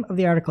name of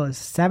the article is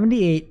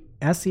 78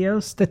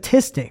 SEO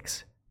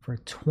Statistics for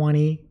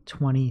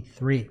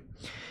 2023.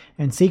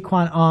 And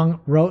Sequan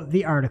Ong wrote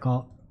the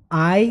article.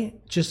 I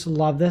just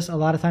love this. A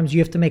lot of times you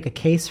have to make a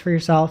case for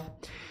yourself.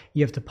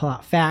 You have to pull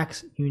out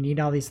facts. You need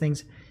all these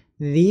things.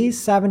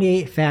 These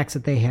 78 facts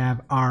that they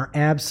have are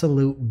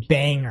absolute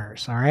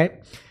bangers, all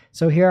right?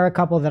 So here are a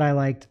couple that I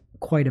liked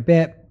quite a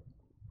bit.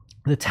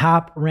 The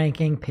top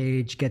ranking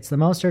page gets the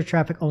most search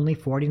traffic only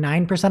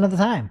 49% of the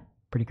time.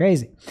 Pretty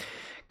crazy.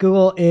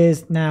 Google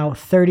is now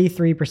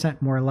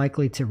 33% more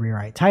likely to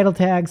rewrite title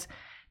tags.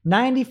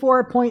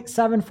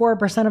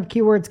 94.74% of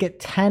keywords get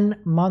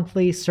 10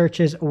 monthly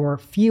searches or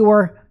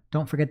fewer.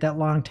 Don't forget that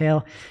long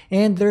tail.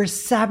 And there's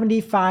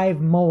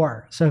 75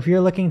 more. So if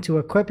you're looking to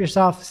equip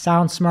yourself,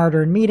 sound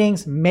smarter in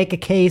meetings, make a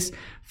case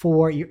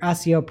for your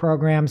SEO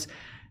programs,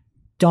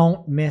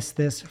 don't miss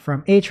this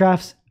from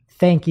Ahrefs.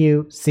 Thank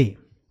you, C.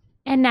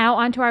 And now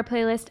onto our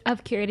playlist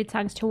of curated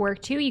songs to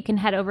work to. You can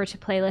head over to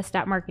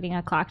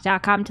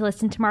playlist.marketingaclock.com to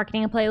listen to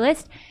Marketing a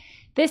Playlist.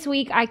 This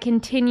week, I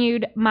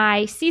continued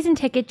my season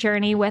ticket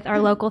journey with our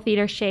local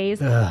theater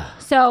Shays.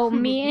 So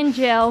me and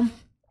Jill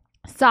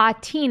saw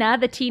Tina,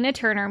 the Tina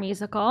Turner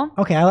musical.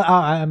 Okay,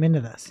 I'm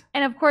into this.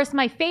 And of course,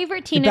 my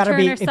favorite Tina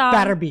Turner song. It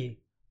better be.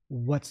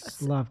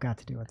 What's love got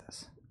to do with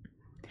this?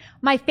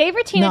 My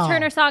favorite Tina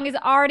Turner song is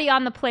already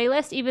on the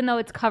playlist, even though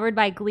it's covered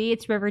by Glee.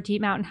 It's River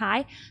Deep Mountain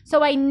High.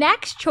 So my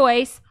next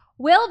choice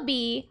will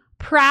be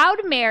Proud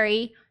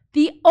Mary,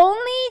 the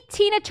only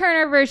Tina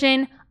Turner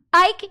version.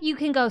 Ike, you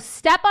can go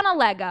step on a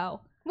Lego.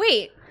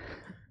 Wait.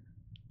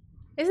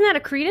 Isn't that a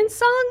Creedence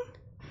song?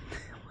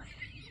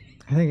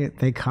 I think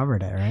they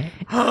covered it, right?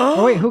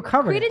 Oh, wait, who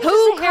covered Creedence it?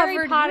 is a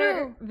Harry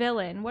Potter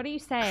villain. What are you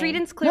saying?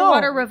 Creedence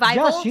Clearwater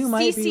Revival, Jess, you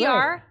might CCR. Be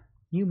right.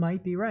 You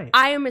might be right.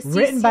 I am a CCR.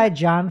 Written by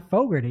John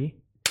Fogerty.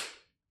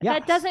 Yes.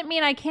 That doesn't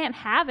mean I can't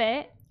have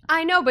it.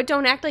 I know, but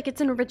don't act like it's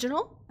an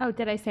original. Oh,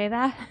 did I say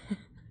that?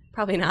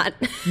 Probably not.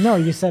 No,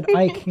 you said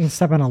Ike can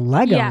step on a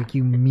Lego, Yeah. like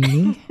you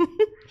meanie.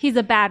 He's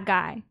a bad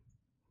guy.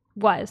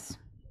 Was.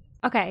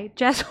 Okay,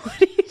 Jess, what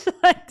are you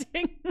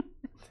selecting?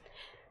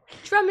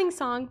 Drumming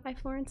Song by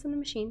Florence and the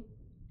Machine.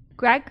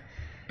 Greg?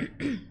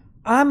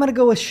 I'm going to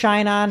go with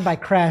Shine On by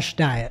Crash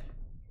Diet.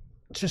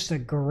 Just a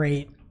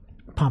great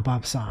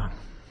pump-up song.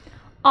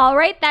 All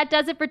right, that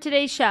does it for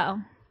today's show.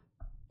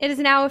 It is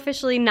now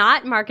officially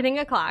not Marketing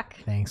a Clock.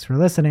 Thanks for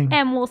listening.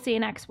 And we'll see you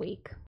next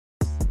week.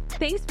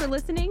 Thanks for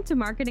listening to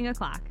Marketing a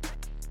Clock.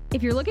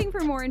 If you're looking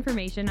for more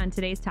information on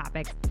today's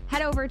topics,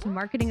 head over to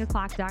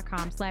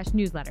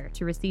marketingaclock.com/newsletter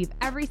to receive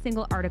every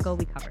single article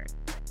we covered.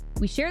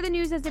 We share the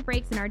news as it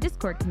breaks in our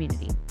Discord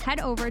community. Head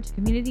over to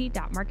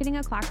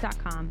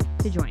community.marketingaclock.com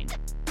to join.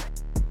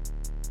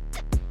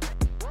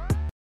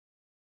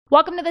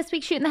 Welcome to this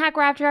week's Shooting the Hack.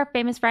 We're after our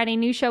famous Friday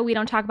news show. We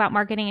don't talk about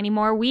marketing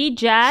anymore. We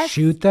just...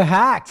 Shoot the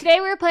hack. Today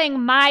we're playing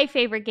my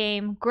favorite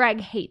game. Greg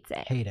hates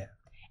it. Hate it.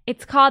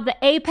 It's called the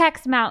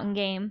Apex Mountain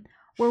Game,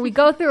 where we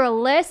go through a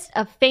list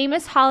of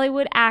famous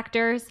Hollywood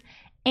actors,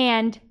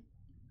 and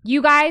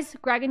you guys,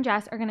 Greg and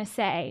Jess, are going to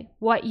say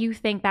what you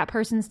think that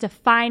person's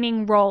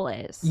defining role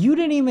is. You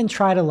didn't even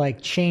try to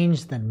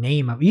change the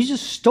name of it. You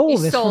just stole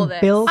this from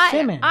Bill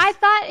Simmons. I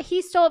thought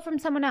he stole it from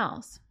someone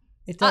else.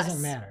 It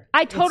doesn't matter.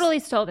 I totally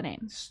stole the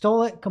name.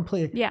 Stole it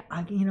completely. Yeah.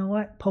 You know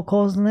what? Poke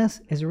holes in this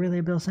is really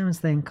a Bill Simmons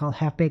thing called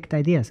Half-Baked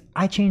Ideas.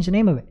 I changed the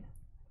name of it.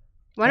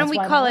 Why don't That's we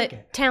why I call like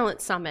it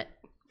Talent Summit?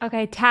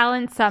 Okay,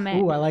 Talent Summit.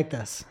 Ooh, I like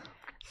this.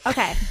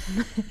 Okay.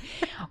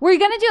 We're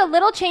going to do a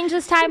little change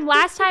this time.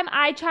 Last time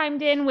I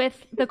chimed in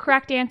with the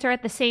correct answer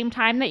at the same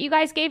time that you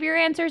guys gave your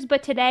answers,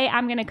 but today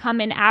I'm going to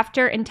come in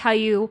after and tell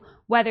you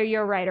whether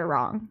you're right or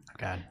wrong.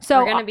 Okay. So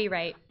we're going to be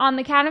right. On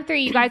the count of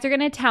 3, you guys are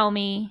going to tell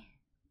me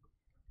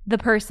the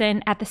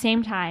person at the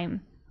same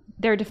time,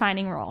 their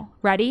defining role.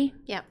 Ready?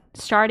 Yep.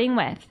 Starting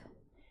with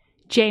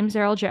James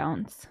Earl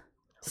Jones.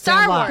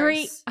 Star Wars.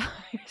 3.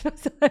 You're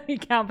supposed to let me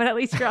count, but at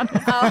least you're on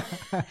the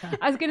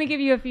I was going to give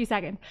you a few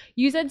seconds.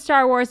 You said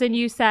Star Wars and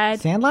you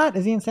said... Sandlot?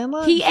 Is he in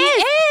Sandlot? He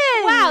is!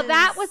 Wow,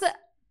 that was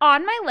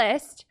on my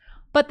list.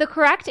 But the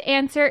correct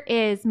answer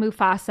is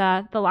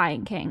Mufasa, the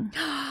Lion King.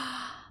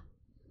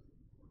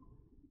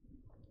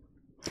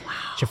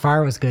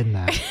 Jafar was good in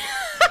that.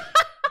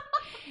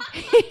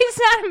 He's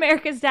not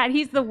America's dad.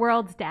 He's the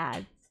world's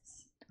dad.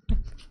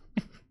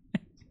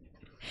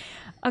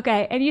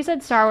 Okay, and you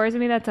said Star Wars. I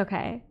mean, that's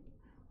okay.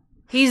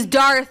 He's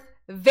Darth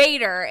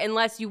Vader,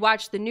 unless you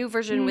watch the new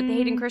version with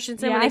Hayden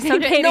Christensen. Yeah, when I they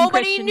think Hayden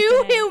nobody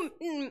knew Christensen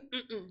him.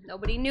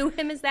 Nobody knew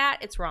him as that.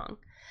 It's wrong.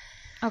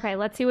 Okay,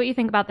 let's see what you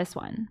think about this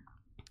one.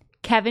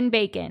 Kevin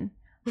Bacon.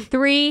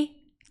 3,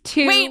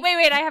 2.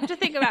 Wait. I have to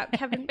think about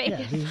Kevin Yeah,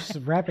 Bacon. these are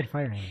just rapid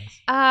fire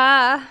names.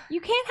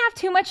 You can't have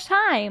too much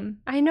time.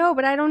 I know,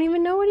 but I don't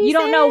even know what he's You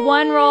don't know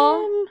one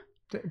role.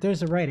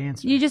 There's a right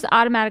answer. You just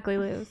automatically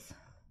lose.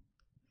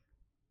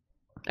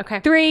 Okay.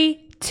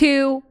 3,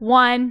 2,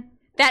 1.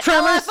 That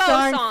Tremors LFO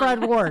starring song.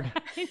 Fred Ward.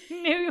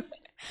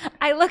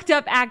 I looked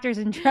up actors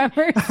in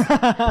Tremors.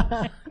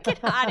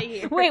 Get out of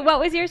here. Wait, what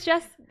was yours,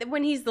 Jess?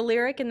 When he's the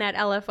lyric in that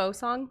LFO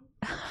song.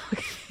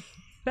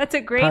 That's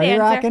a great Party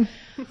answer. rockin'?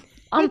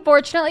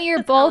 Unfortunately,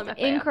 you're both LMFAO.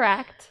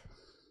 incorrect.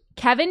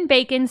 Kevin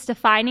Bacon's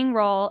defining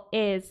role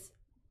is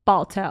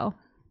Balto.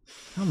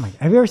 Oh my!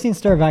 Have you ever seen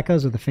Star of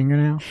Echoes with a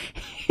fingernail?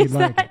 You'd Is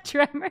like that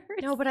Tremors?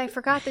 No, but I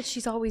forgot that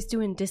she's always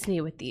doing Disney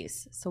with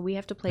these. So we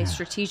have to play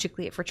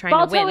strategically if we're trying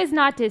Balto to win. is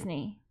not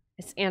Disney.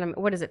 It's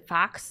what is it,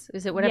 Fox?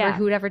 Is it whatever, Yeah.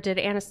 whoever did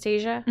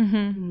Anastasia?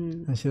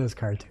 And she does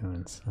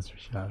cartoons. That's what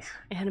she does.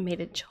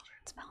 Animated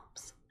children's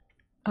films.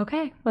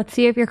 Okay, let's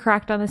see if you're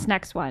correct on this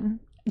next one.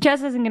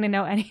 Jess isn't going to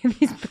know any of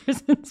these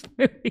person's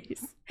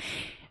movies.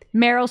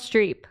 Meryl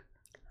Streep.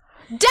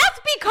 Death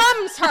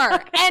becomes her!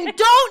 And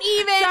don't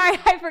even... Sorry,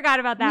 I forgot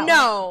about that one.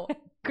 No.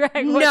 Greg,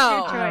 what's No.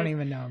 your I don't choice?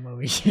 even know a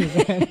movie she's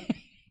in.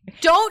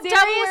 Don't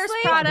Devil Wears Seriously?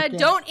 Prada.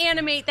 Don't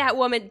animate that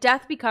woman.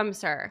 Death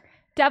becomes her.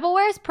 Devil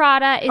Wears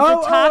Prada is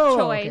the top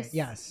choice. Okay.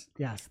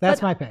 Yes,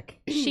 that's my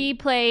pick. She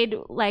played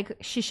like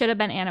she should have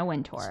been Anna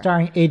Wintour.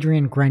 Starring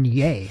Adrian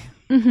Grenier.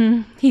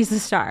 He's the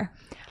star.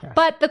 Okay.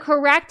 But the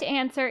correct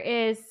answer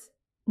is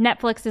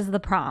Netflix is The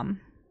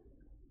Prom.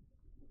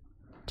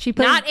 She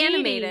plays Not Dee Dee.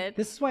 animated.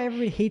 This is why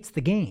everybody hates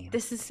the game.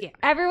 This is... Yeah.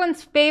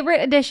 Everyone's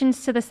favorite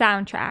additions to the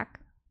soundtrack.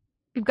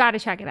 You've got to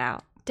check it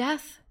out.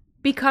 Death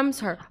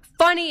becomes her.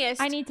 Funniest.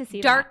 I need to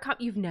see Dark.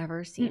 You've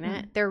never seen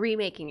it. They're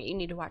remaking it. You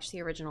need to watch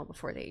the original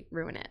before they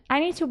ruin it. I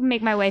need to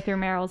make my way through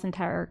Meryl's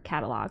entire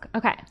catalog.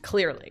 Okay.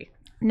 Clearly.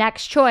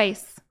 Next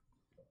choice.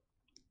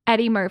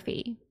 Eddie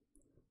Murphy.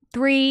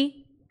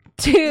 3,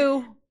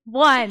 2,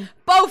 1.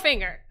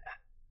 Bowfinger.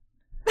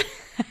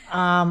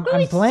 I'm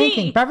is blanking.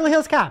 she? Beverly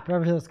Hills Cop.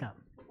 Beverly Hills Cop.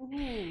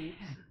 I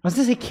was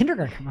gonna say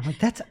Kindergarten. I'm like,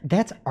 that's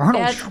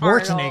Arnold That's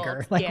Schwarzenegger.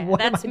 Arnold. Like, Yeah,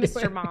 what am that's I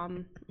Mr. doing?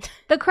 Mom.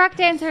 The correct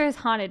answer is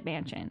Haunted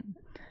Mansion.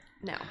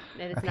 No,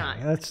 it is Okay,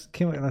 not. let's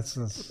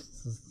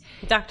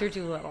Dr.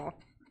 Dolittle.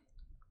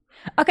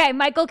 Okay,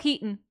 Michael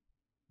Keaton.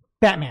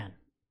 Batman.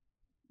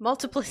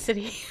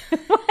 Multiplicity.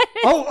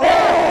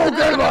 Oh,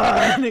 good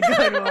one.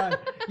 Good one.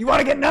 You want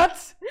to get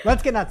nuts?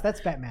 Let's get nuts. That's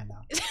Batman,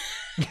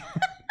 though.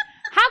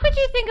 How could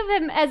you think of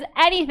him as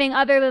anything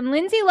other than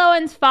Lindsay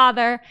Lohan's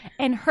father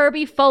and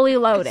Herbie Fully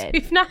Loaded?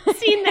 We've not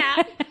seen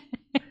that.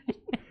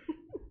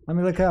 Let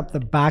me look up the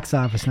box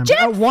office number.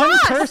 Jack One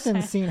Frost!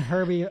 person's seen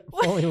Herbie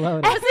Fully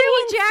Loaded. Hasn't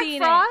he Jack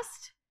seen it.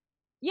 Frost?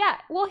 Yeah,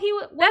 well,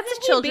 That's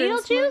a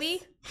children's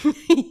movie.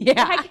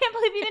 Yeah, I can't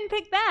believe you didn't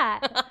pick that.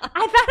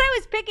 I thought I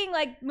was picking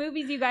like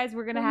movies you guys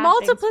were gonna have.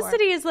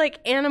 Multiplicity is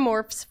like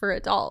Animorphs for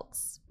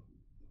adults.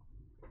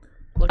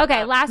 Look it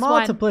Okay, up. last one.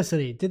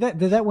 Multiplicity. Did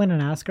that win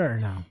an Oscar or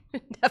no?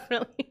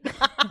 Definitely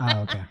not. Oh,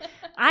 okay.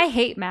 I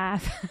hate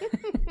math.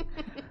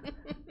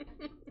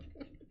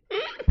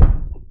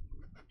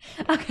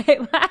 Okay,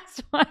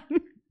 last one.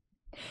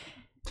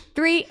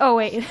 3. Oh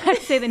wait, I have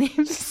to say the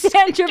name.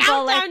 Sandra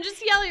Bullock. Countdown,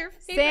 just yell your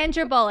favorite.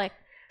 Sandra Bullock.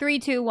 3,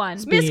 2,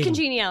 1. Miss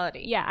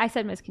Congeniality. Yeah, I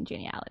said Miss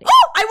Congeniality.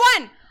 Oh,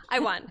 I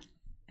won.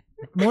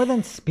 More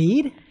than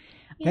Speed?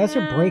 That's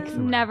her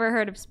breakthrough. Never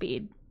heard of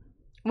Speed.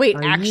 Wait,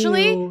 Are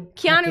actually, you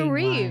Keanu fucking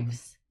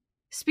Reeves.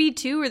 Speed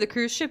 2, where the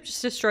cruise ship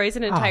just destroys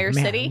an Oh, entire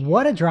man, city.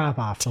 What a drop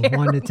off from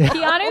 1 to 2.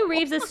 Keanu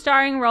Reeves'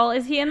 starring role,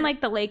 is he in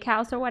like the lake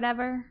house or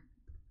whatever?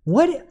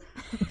 What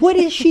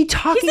is she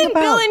talking He's in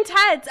about? Bill and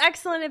Ted's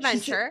Excellent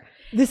Adventure.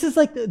 This is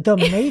like the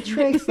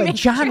Matrix, like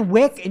John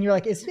Wick, and you're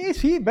like, is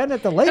he been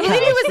at the lake I believe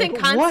he house? was in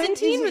Like, Constantine. What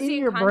Was is he in in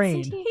your brain?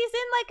 Constantine? He's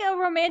in like a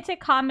romantic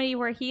comedy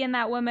where he and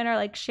that woman are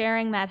like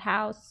sharing that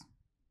house.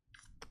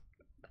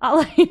 I'll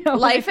let you know. when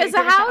I Life is a figure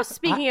it out. House.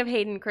 Speaking of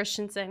Hayden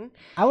Christensen,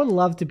 I would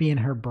love to be in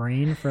her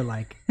brain for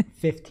like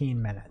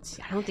 15 minutes.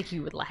 I don't think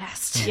you would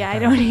last. Yeah, I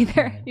don't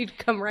either. You'd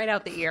come right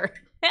out the ear.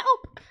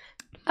 Help.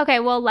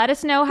 Okay, well, let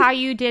us know how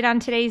you did on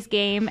today's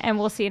game, and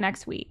we'll see you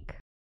next week.